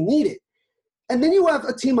honestly need it. And then you have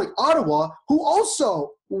a team like Ottawa who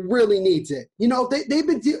also really needs it. They've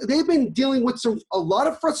been dealing with a lot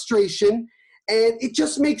of frustration, and it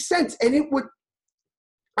just makes sense. And it would,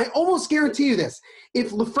 I almost guarantee you this: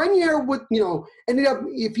 if Lafreniere would,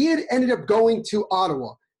 if he had ended up going to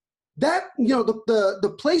Ottawa, that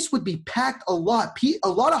the place would be packed a lot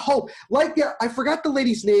of hope. Like, I forgot the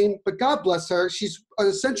lady's name, but God bless her. She's an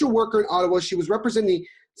essential worker in Ottawa. She was representing the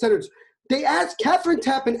Senators. They asked Catherine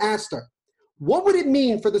Tappan asked her, what would it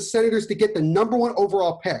mean for the Senators to get the number 1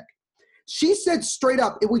 overall pick? She said straight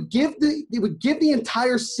up, it would give the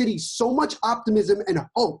entire city so much optimism and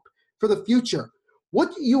hope for the future.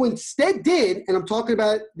 What you instead did, and I'm talking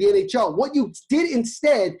about the NHL, what you did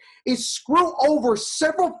instead is screw over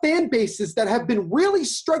several fan bases that have been really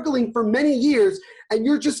struggling for many years, and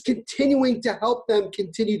you're just continuing to help them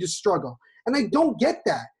continue to struggle. And I don't get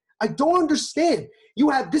that. I don't understand. You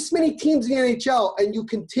have this many teams in the NHL, and you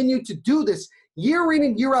continue to do this year in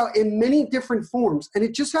and year out in many different forms, and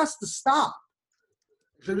it just has to stop.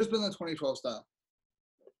 It should have just been the 2012 style.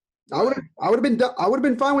 I would have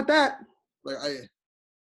been fine with that.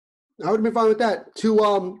 I would have been fine with that.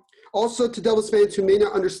 Also to Devils fans who may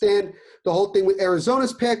not understand the whole thing with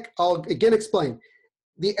Arizona's pick, I'll again explain.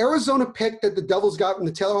 The Arizona pick that the Devils got from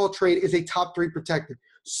the Taylor Hall trade is a top 3 protected.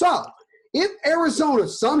 So if Arizona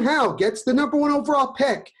somehow gets the number 1 overall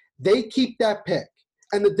pick, they keep that pick.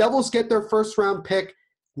 And the Devils get their first-round pick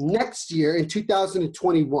next year in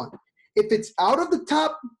 2021. If it's out of the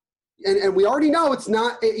top, and we already know it's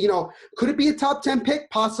not, could it be a top 10 pick?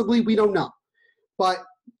 Possibly, we don't know. But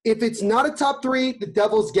if it's not a top 3, the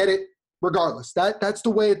Devils get it regardless. That's the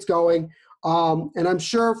way it's going. And I'm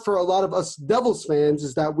sure for a lot of us Devils fans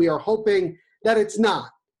is that we are hoping that it's not.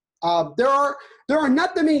 There are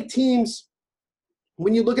not that many teams,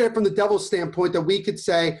 when you look at it from the Devils standpoint, that we could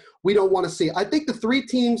say we don't want to see. I think the 3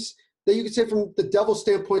 teams that you could say from the Devils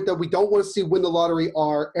standpoint that we don't want to see win the lottery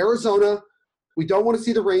are Arizona, we don't want to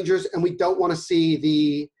see the Rangers, and we don't want to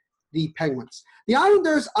see the Penguins. The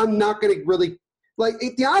Islanders, I'm not going to really – like,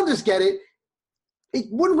 if the Islanders get it, it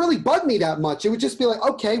wouldn't really bug me that much. It would just be like,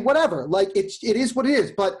 okay, whatever. Like, it is what it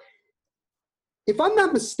is. But if I'm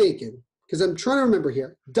not mistaken, because I'm trying to remember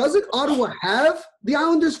here, doesn't Ottawa have the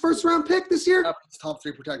Islanders' first-round pick this year? It's top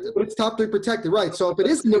 3 protected. But it's top 3 protected, right. So if it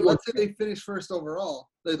is – let's say they finish first overall.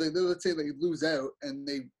 Let's say they lose out and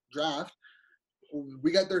they draft.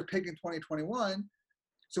 We got their pick in 2021.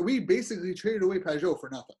 So we basically traded away Pajot for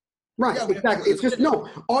nothing. Right, yeah, exactly. It's just, no,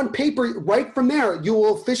 on paper, right from there, you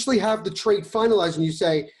will officially have the trade finalized and you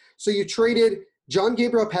say, so you traded John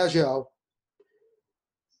Gabriel Pajot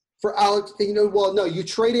for Alex,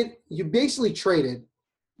 you basically traded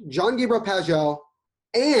John Gabriel Pajot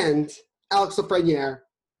and Alex Lafreniere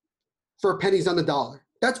for pennies on the dollar.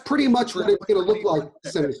 That's pretty much what it's going to look like.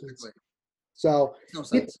 So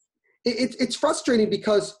it's frustrating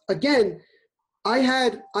because, again, I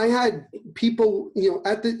had people,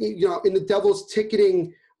 at the, in the Devils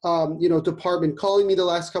ticketing, department calling me the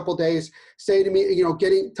last couple of days, saying to me,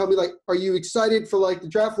 tell me like, are you excited for like the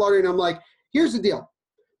draft lottery? And I'm like, here's the deal.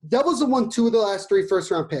 Devils have won 2 of the last 3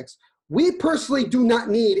 first-round picks. We personally do not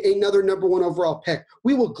need another number 1 overall pick.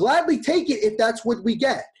 We will gladly take it if that's what we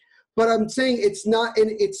get. But I'm saying it's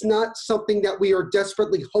not something that we are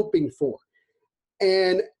desperately hoping for.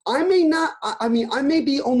 And I may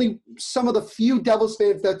be only some of the few Devils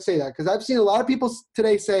fans that say that, because I've seen a lot of people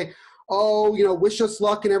today say, oh, wish us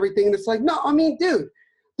luck and everything. And it's like, no, dude,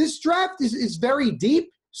 this draft is very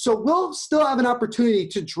deep. So we'll still have an opportunity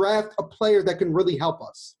to draft a player that can really help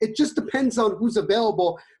us. It just depends on who's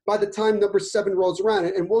available by the time number 7 rolls around.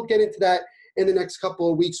 And we'll get into that in the next couple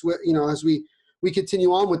of weeks, as we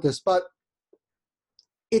continue on with this. But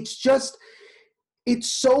it's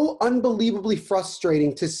so unbelievably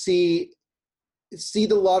frustrating to see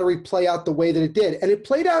the lottery play out the way that it did. And it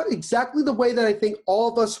played out exactly the way that I think all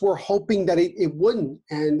of us were hoping that it wouldn't.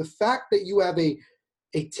 And the fact that you have a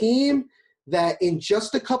team that in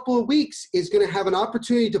just a couple of weeks is going to have an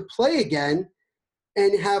opportunity to play again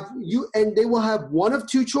and they will have one of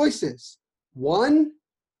 2 choices. One,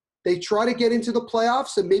 they try to get into the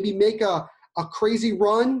playoffs and maybe make a crazy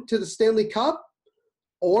run to the Stanley Cup,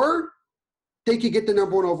 or they could get the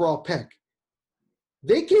number 1 overall pick.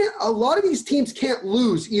 they can't. A lot of these teams can't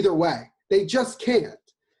lose either way. They just can't.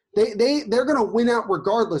 They're going to win out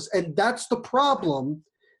regardless, and that's the problem.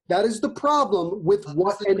 That is the problem with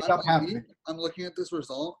what ended up happening. I'm looking at this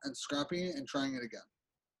result and scrapping it and trying it again.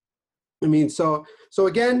 I mean, so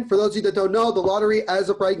again, for those of you that don't know, the lottery as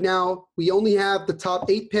of right now, we only have the top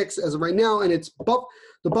 8 picks as of right now, and it's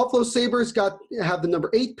the Buffalo Sabres have the number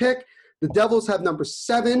 8 pick. The Devils have number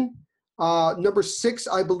 7. Number 6,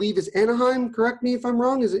 I believe, is Anaheim. Correct me if I'm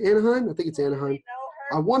wrong. Is it Anaheim? I think it's Anaheim.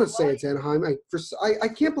 I want to say it's Anaheim. I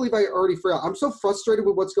can't believe I already forgot. I'm so frustrated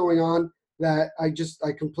with what's going on that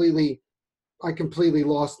I completely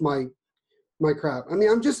lost my crap. I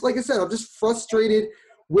mean, I'm just, like I said, I'm just frustrated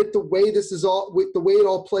with the way with the way it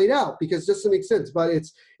all played out, because it doesn't make sense. But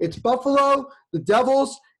it's Buffalo, the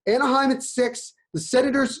Devils, Anaheim at 6. The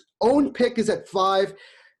Senators' own pick is at 5.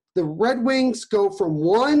 The Red Wings go from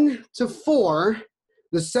 1 to 4.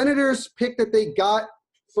 The Senators' pick that they got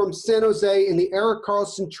from San Jose in the Erik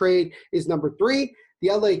Karlsson trade is number 3.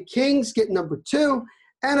 The LA Kings get number 2.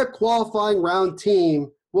 And a qualifying round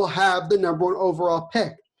team will have the number 1 overall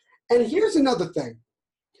pick. And here's another thing.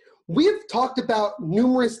 We have talked about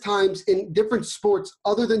numerous times in different sports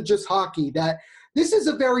other than just hockey that this is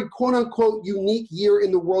a very quote-unquote unique year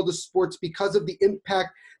in the world of sports because of the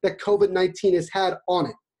impact that COVID-19 has had on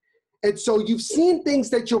it. And so you've seen things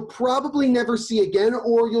that you'll probably never see again,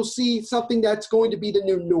 or you'll see something that's going to be the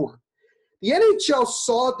new norm. The NHL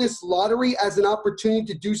saw this lottery as an opportunity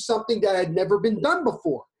to do something that had never been done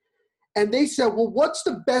before. And they said, well, what's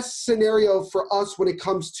the best scenario for us when it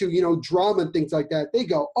comes to, drama and things like that? They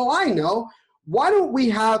go, oh, I know. Why don't we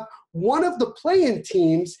have one of the play-in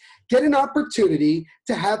teams get an opportunity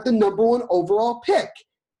to have the number 1 overall pick?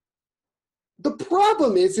 The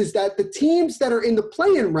problem is that the teams that are in the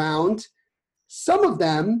play-in round, some of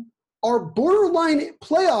them are borderline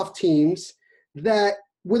playoff teams that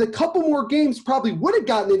with a couple more games probably would have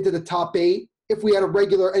gotten into the top 8 if we had a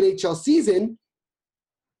regular NHL season.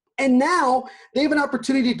 And now they have an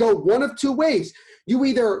opportunity to go one of 2 ways. You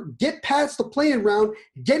either get past the play-in round,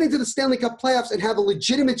 get into the Stanley Cup playoffs, and have a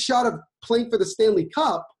legitimate shot of playing for the Stanley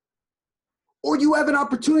Cup, or you have an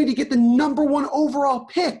opportunity to get the number 1 overall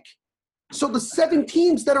pick. So the 7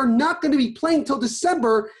 teams that are not going to be playing till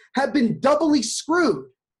December have been doubly screwed.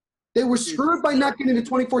 They were screwed by not getting the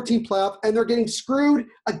 2014 playoff, and they're getting screwed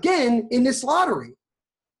again in this lottery.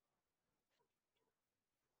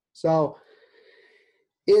 So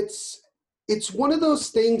it's one of those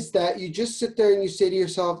things that you just sit there and you say to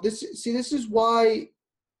yourself, this is why,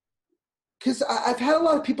 because I've had a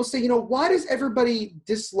lot of people say, why does everybody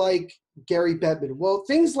dislike Gary Bettman? Well,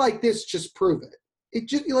 things like this just prove it. And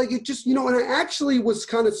I actually was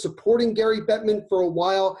kind of supporting Gary Bettman for a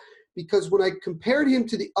while, because when I compared him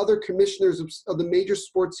to the other commissioners of the major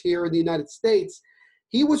sports here in the United States,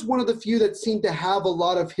 he was one of the few that seemed to have a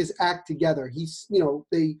lot of his act together. He's,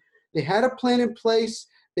 they had a plan in place.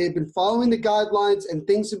 They had been following the guidelines, and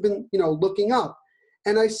things have been, looking up.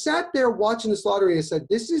 And I sat there watching this lottery and I said,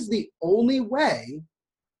 this is the only way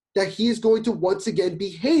that he is going to once again be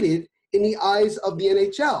hated in the eyes of the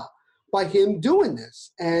NHL by him doing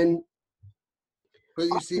this. And but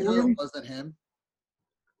you see how it wasn't him?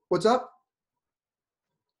 What's up?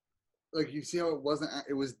 Like, you see how it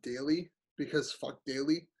was Daly, because fuck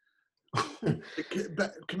Daly.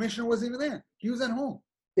 The commissioner wasn't even there. He was at home.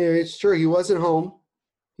 Yeah, it's true. He wasn't home.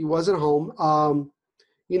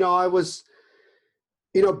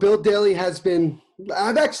 Bill Daly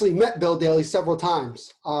I've actually met Bill Daly several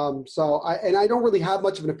times. I don't really have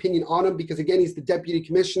much of an opinion on him because, again, he's the deputy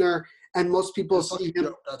commissioner, and most people see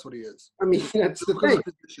him. That's what he is. I mean, that's the thing.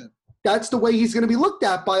 That's the way he's going to be looked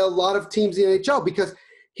at by a lot of teams in the NHL, because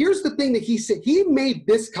here's the thing that he said. He made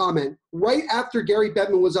this comment right after Gary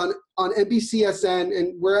Bettman was on NBCSN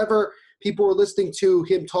and wherever people were listening to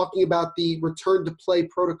him talking about the return to play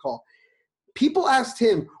protocol. People asked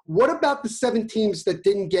him, what about the 7 teams that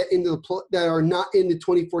didn't get into that are not in the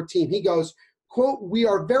 2014? He goes, quote, we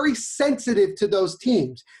are very sensitive to those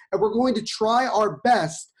teams, and we're going to try our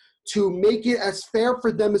best to make it as fair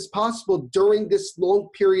for them as possible during this long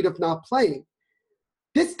period of not playing.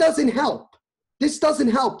 This doesn't help. This was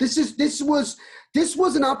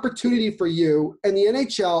an opportunity for you and the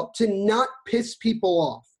NHL to not piss people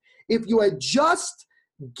off. If you had just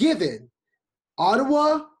given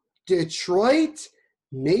Ottawa, Detroit,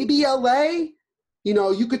 maybe LA,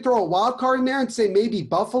 you could throw a wild card in there and say maybe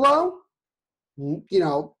Buffalo,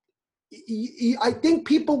 I think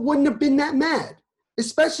people wouldn't have been that mad,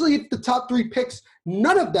 especially if the top 3 picks,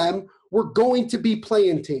 none of them were going to be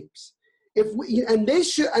play-in teams. And I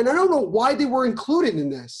don't know why they were included in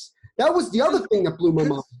this. That was the other thing that blew my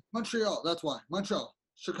mind. Montreal. That's why. Montreal.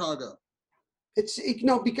 Chicago. Because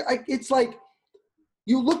it's like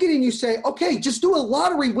you look at it and you say, okay, just do a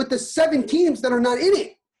lottery with the 7 teams that are not in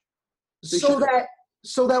it,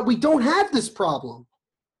 so that we don't have this problem.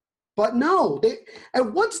 But no,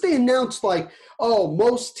 and once they announced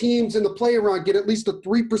most teams in the play around get at least a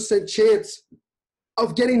 3% chance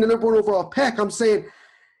of getting the number 1 overall pick, I'm saying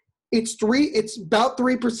it's about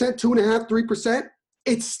 3%, 2.5%, 3%.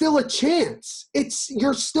 It's still a chance.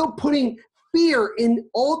 You're still putting fear in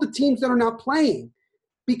all the teams that are not playing,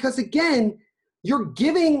 because again, you're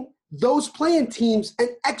giving those playing teams an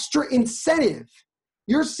extra incentive.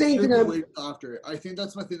 You're saying to them after it. I think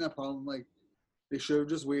that's my thing. That problem, they should have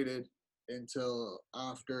just waited until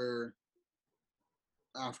after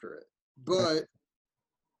it. But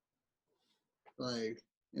I've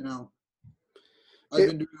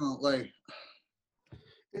been doing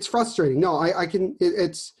it's frustrating. No, I can.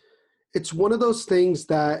 It's one of those things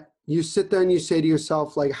that you sit there and you say to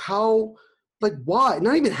yourself, how, why?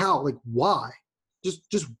 Not even how, why?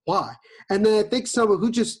 Just why? And then I think someone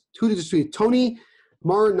who did this tweet, Tony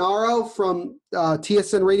Marinaro from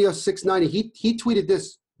TSN Radio 690, he tweeted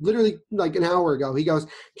this literally an hour ago. He goes,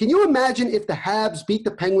 can you imagine if the Habs beat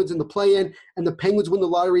the Penguins in the play-in and the Penguins win the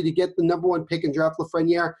lottery to get the number 1 pick and draft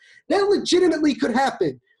Lafreniere? That legitimately could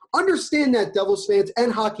happen. Understand that, Devils fans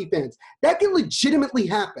and hockey fans. That can legitimately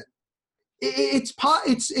happen. It's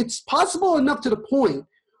possible enough to the point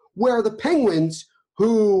where the Penguins,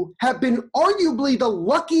 who have been arguably the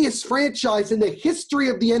luckiest franchise in the history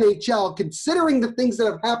of the NHL, considering the things that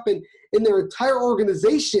have happened in their entire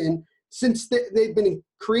organization since they've been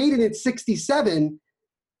created in 1967,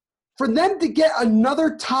 for them to get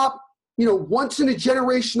another top,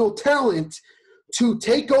 once-in-a-generational talent to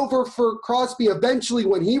take over for Crosby eventually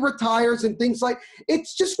when he retires and things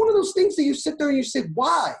it's just one of those things that you sit there and you say,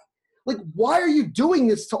 why? Why are you doing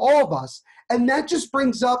this to all of us? And that just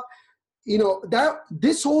brings up, that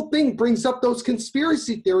this whole thing brings up those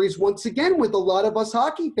conspiracy theories once again with a lot of us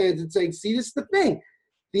hockey fans and saying, see, this is the thing.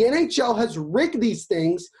 The NHL has rigged these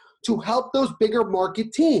things to help those bigger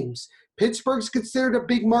market teams. Pittsburgh's considered a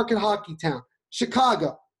big market hockey town.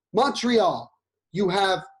 Chicago, Montreal, you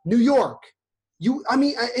have New York.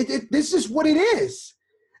 This is what it is.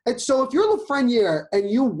 And so if you're Lafreniere and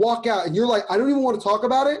you walk out and you're like, I don't even want to talk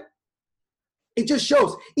about it, it just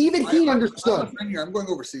shows. Even he understood. I'm going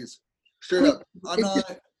overseas. Straight up. I'm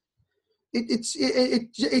not.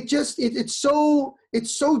 It's so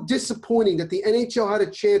disappointing that the NHL had a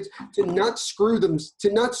chance to not screw them,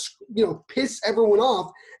 to not piss everyone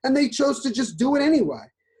off, and they chose to just do it anyway.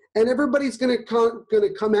 And everybody's gonna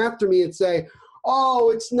come after me and say,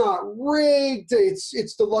 "Oh, it's not rigged.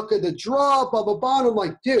 It's the luck of the draw." Blah blah blah. And I'm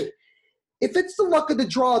like, dude, if it's the luck of the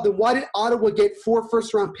draw, then why did Ottawa get 4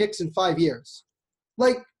 first-round picks in 5 years?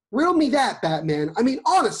 Riddle me that, Batman. I mean,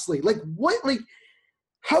 honestly, what?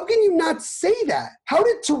 How can you not say that? How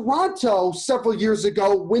did Toronto several years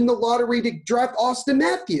ago win the lottery to draft Austin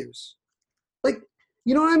Matthews?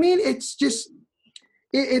 You know what I mean? It's just,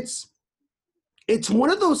 it's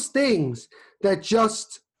one of those things that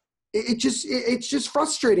it's just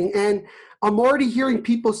frustrating. And I'm already hearing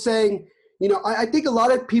people saying, I think a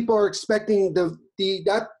lot of people are expecting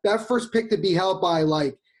that first pick to be held by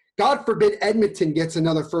God forbid Edmonton gets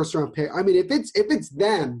another first round pick. I mean, if it's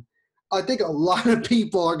them, I think a lot of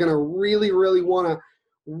people are going to really want to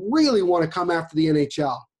come after the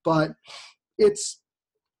NHL. But it's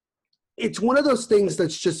one of those things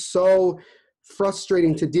that's just so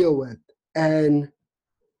frustrating to deal with. And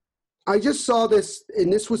I just saw this,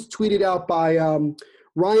 and this was tweeted out by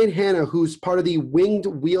Ryan Hanna, who's part of the Winged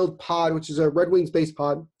Wheeled pod, which is a Red Wings-based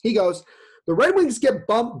pod. He goes, the Red Wings get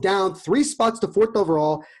bumped down 3 spots to 4th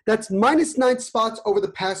overall. That's -9 spots over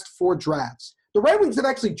the past 4 drafts. The Red Wings have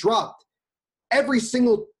actually dropped every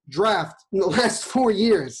single draft in the last 4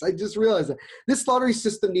 years. I just realized that. This lottery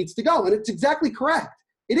system needs to go, and it's exactly correct.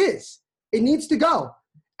 It is. It needs to go.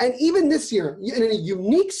 And even this year, in a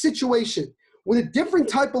unique situation with a different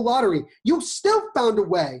type of lottery, you still found a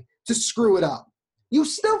way to screw it up. You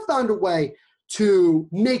still found a way to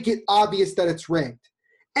make it obvious that it's rigged.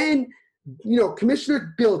 And,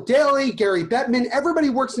 Commissioner Bill Daley, Gary Bettman,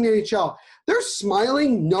 everybody works in the NHL. They're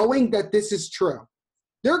smiling knowing that this is true.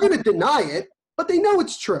 They're going to deny it, but they know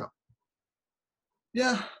it's true.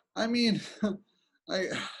 Yeah, I mean, I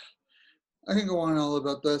can go on and all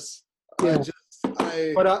about this. Yeah.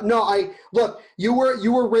 Look, you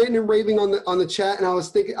were ranting and raving on the chat, and I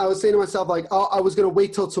was saying to myself I was going to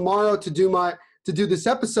wait till tomorrow to do this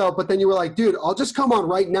episode, but then you were like, dude, I'll just come on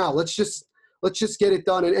right now. Let's just get it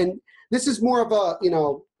done. And this is more of a,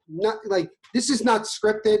 not this is not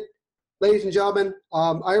scripted. ladies and gentlemen,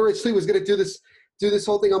 I originally was going to do this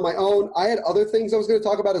whole thing on my own. I had other things I was going to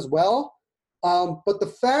talk about as well. But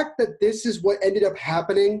the fact that this is what ended up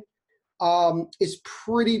happening is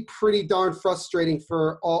pretty darn frustrating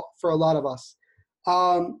for a lot of us.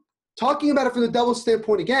 Talking about it from the Devils'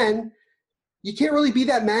 standpoint again, you can't really be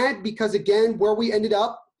that mad because, again, where we ended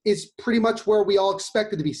up is pretty much where we all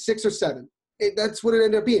expected to be, 6 or 7. That's what it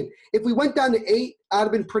ended up being. If we went down to 8, I'd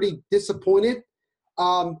have been pretty disappointed.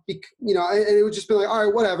 And it would just be like, all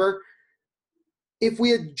right, whatever. If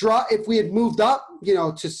we had moved up,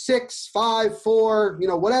 to 6, 5, 4,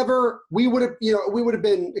 whatever, we would have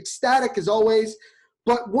been ecstatic as always.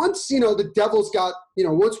 But once, the Devils got,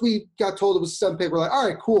 once we got told it was 7 pick, we're like, all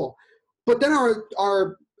right, cool. But then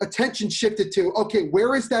our attention shifted to, okay,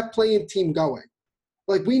 where is that playing team going?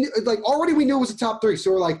 Already we knew it was a top 3.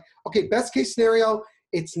 So we're like, okay, best case scenario,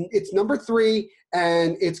 it's number 3,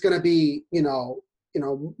 and it's going to be,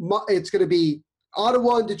 it's going to be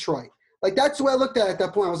Ottawa and Detroit. Like, that's the way I looked at it at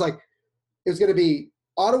that point. I was like, it was going to be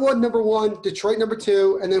Ottawa number 1, Detroit number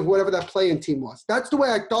 2, and then whatever that play-in team was. That's the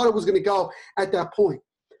way I thought it was going to go at that point.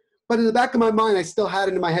 But in the back of my mind, I still had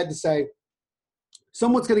it in my head to say,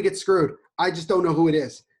 someone's going to get screwed. I just don't know who it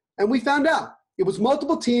is. And we found out. It was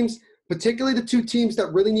multiple teams, particularly the 2 teams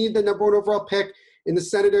that really needed the number 1 overall pick in the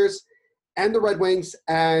Senators and the Red Wings.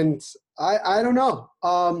 And I don't know.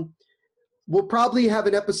 We'll probably have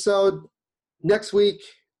an episode next week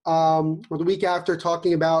or the week after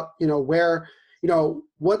talking about, where,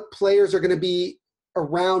 what players are going to be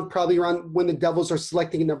probably around when the Devils are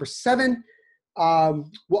selecting at number 7.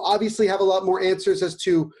 We'll obviously have a lot more answers as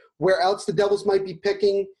to where else the Devils might be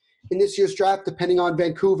picking in this year's draft, depending on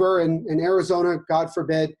Vancouver and Arizona, God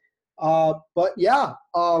forbid. But yeah,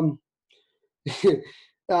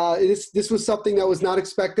 this was something that was not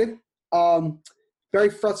expected. Very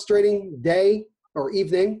frustrating day or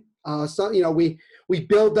evening. So, we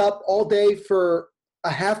build up all day for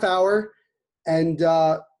a half hour, and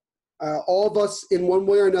all of us in one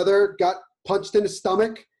way or another got punched in the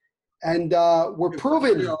stomach, and we're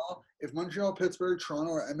proven. If Montreal, Pittsburgh,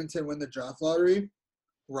 Toronto, or Edmonton win the draft lottery,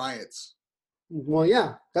 riots. Well,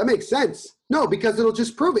 yeah, that makes sense. No, because it'll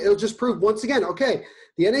just prove it. It'll just prove once again, okay,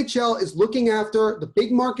 the NHL is looking after the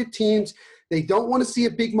big market teams. They don't want to see a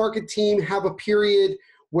big market team have a period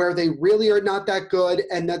where they really are not that good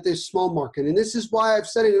and that there's small market. And this is why I've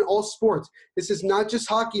said it in all sports. This is not just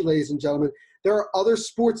hockey, ladies and gentlemen. There are other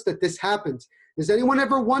sports that this happens. Does anyone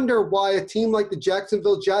ever wonder why a team like the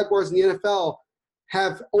Jacksonville Jaguars in the NFL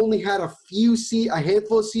have only had a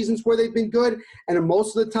handful of seasons where they've been good, and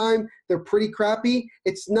most of the time they're pretty crappy?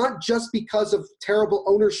 It's not just because of terrible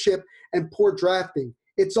ownership and poor drafting.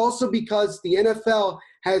 It's also because the NFL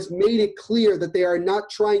has made it clear that they are not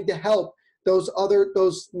trying to help those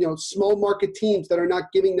small market teams that are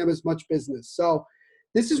not giving them as much business. So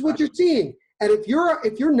this is what you're seeing. And if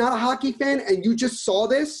you're not a hockey fan and you just saw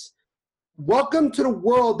this, welcome to the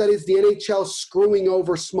world that is the NHL screwing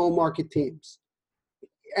over small market teams.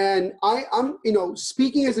 And I'm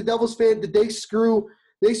speaking as a Devils fan, did they screw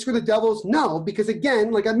the Devils? No, because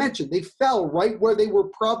again, like I mentioned, they fell right where they were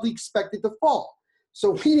probably expected to fall.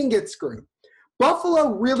 So we didn't get screwed.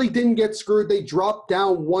 Buffalo really didn't get screwed. They dropped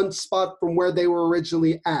down 1 spot from where they were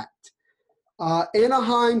originally at.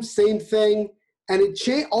 Anaheim, same thing. And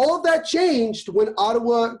all of that changed when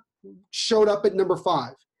Ottawa showed up at number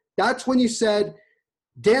 5. That's when you said,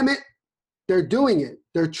 damn it, they're doing it.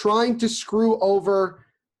 They're trying to screw over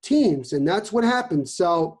teams, and that's what happened.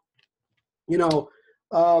 So, I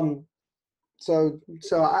don't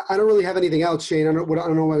really have anything else, Shane. I don't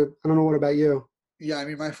know what about you. Yeah, I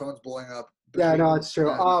mean, my phone's blowing up. Yeah, no, it's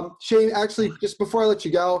true. Shane, actually, just before I let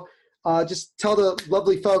you go, just tell the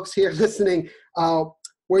lovely folks here listening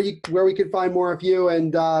where we can find more of you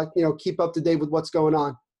and keep up to date with what's going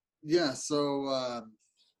on. Yeah, so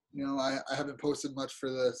I haven't posted much for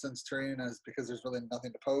the Centurion because there's really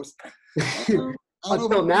nothing to post.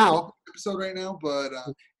 Until now. Episode right now, but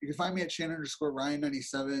you can find me at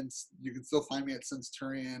Shannon_Ryan97. You can still find me at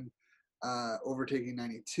Centurion Overtaking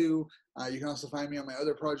 92. You can also find me on my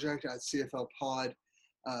other project at CFL Pod,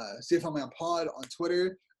 CFL Man Pod on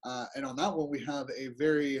Twitter. And on that one, we have a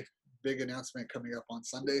very big announcement coming up on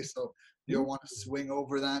Sunday. So you'll want to swing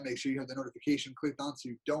over that. Make sure you have the notification clicked on so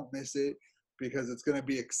you don't miss it, because it's going to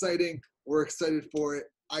be exciting. We're excited for it.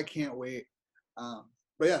 I can't wait.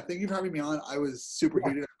 But yeah, thank you for having me on. I was super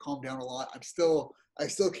heated. I calmed down a lot. I still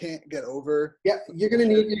can't get over. Yeah, you're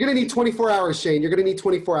gonna need 24 hours, Shane. You're gonna need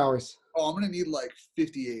 24 hours. Oh, I'm gonna need like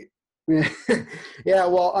 58. Yeah.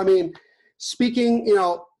 Well, I mean, speaking,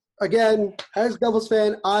 again, as Devils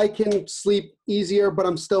fan, I can sleep easier, but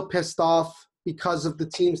I'm still pissed off. because of the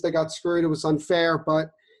teams that got screwed. It was unfair,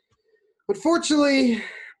 but unfortunately,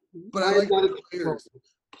 But I like that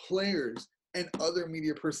players and other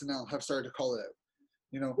media personnel have started to call it out.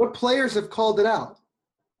 You know, what players have called it out?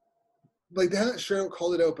 Like they haven't straight out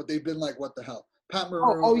called it out, but they've been like, "What the hell?" Pat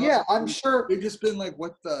Maroon. Yeah, I'm sure they've just been like,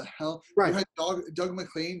 "What the hell?" Right. You had Doug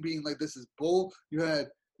McLean being like, "This is bull." You had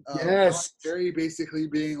Jerry basically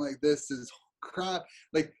being like, "This is crap."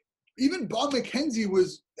 Like even Bob McKenzie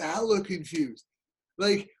was hella confused.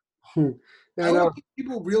 Like I don't think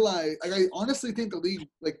people realize. Like I honestly think the league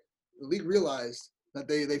realized that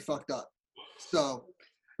they fucked up. So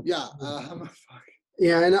yeah, I'm a fuck.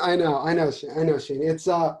 Yeah, I know, Shane.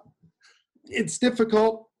 It's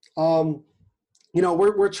difficult. You know,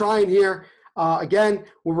 we're trying here. Again,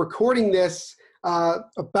 we're recording this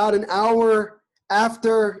about an hour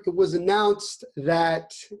after it was announced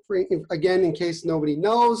that, again, in case nobody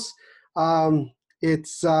knows,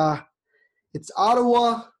 it's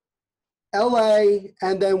Ottawa, LA,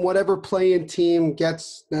 and then whatever play-in team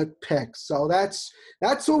gets that pick. So that's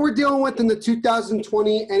what we're dealing with in the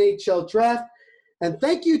 2020 NHL draft. And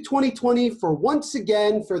thank you, 2020, for once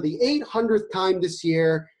again, for the 800th time this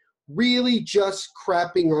year, really just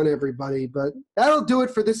crapping on everybody. But that'll do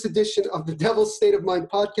it for this edition of the Devil's State of Mind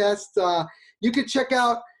podcast. You can check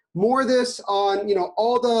out more of this on,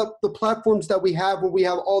 all the platforms that we have where we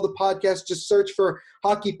have all the podcasts. Just search for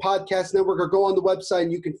Hockey Podcast Network or go on the website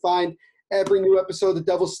and you can find every new episode of the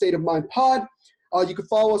Devil's State of Mind pod. You can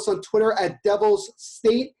follow us on Twitter at Devil's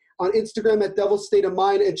State, on Instagram at Devil's State of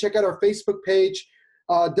Mind, and check out our Facebook page,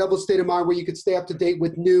 Devil's State of Mind, where you can stay up to date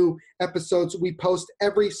with new episodes. We post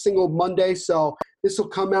every single Monday, so this will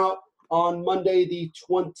come out on Monday the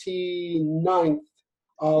 29th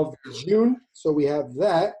of June, so we have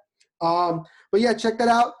that. But yeah, check that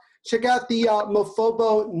out. Check out the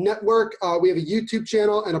Mofobo Network. We have a YouTube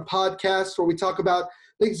channel and a podcast where we talk about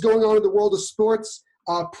things going on in the world of sports.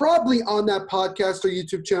 Probably on that podcast or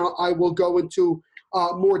YouTube channel, I will go into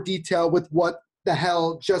more detail with what the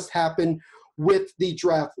hell just happened with the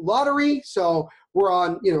draft lottery. So we're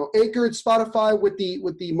on, Anchor and Spotify with the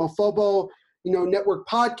Mofobo, network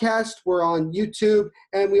podcast. We're on YouTube,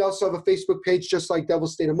 and we also have a Facebook page just like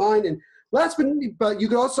Devil's State of Mind. And last but you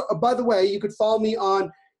could also, by the way, you could follow me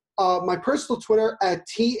on my personal Twitter at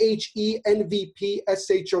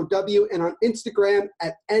THENVPSHOW and on Instagram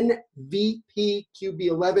at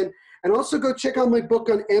NVPQB11. And also go check out my book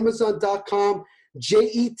on Amazon.com,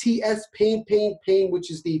 JETS Pain,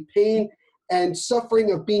 which is the pain and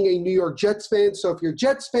suffering of being a New York Jets fan. So if you're a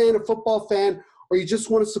Jets fan, a football fan, or you just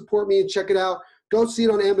want to support me and check it out, go see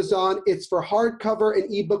it on Amazon. It's for hardcover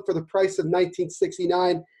and ebook for the price of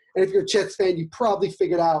 $19.69. And if you're a Jets fan, you probably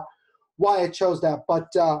figured out why I chose that. But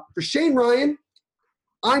for Shane Ryan,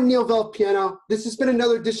 I'm Neil Velpiano. This has been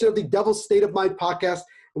another edition of the Devil's State of Mind podcast,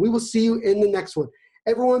 and we will see you in the next one.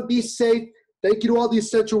 Everyone be safe. Thank you to all the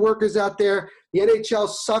essential workers out there. The NHL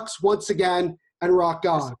sucks once again, and rock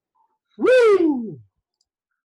on. Woo!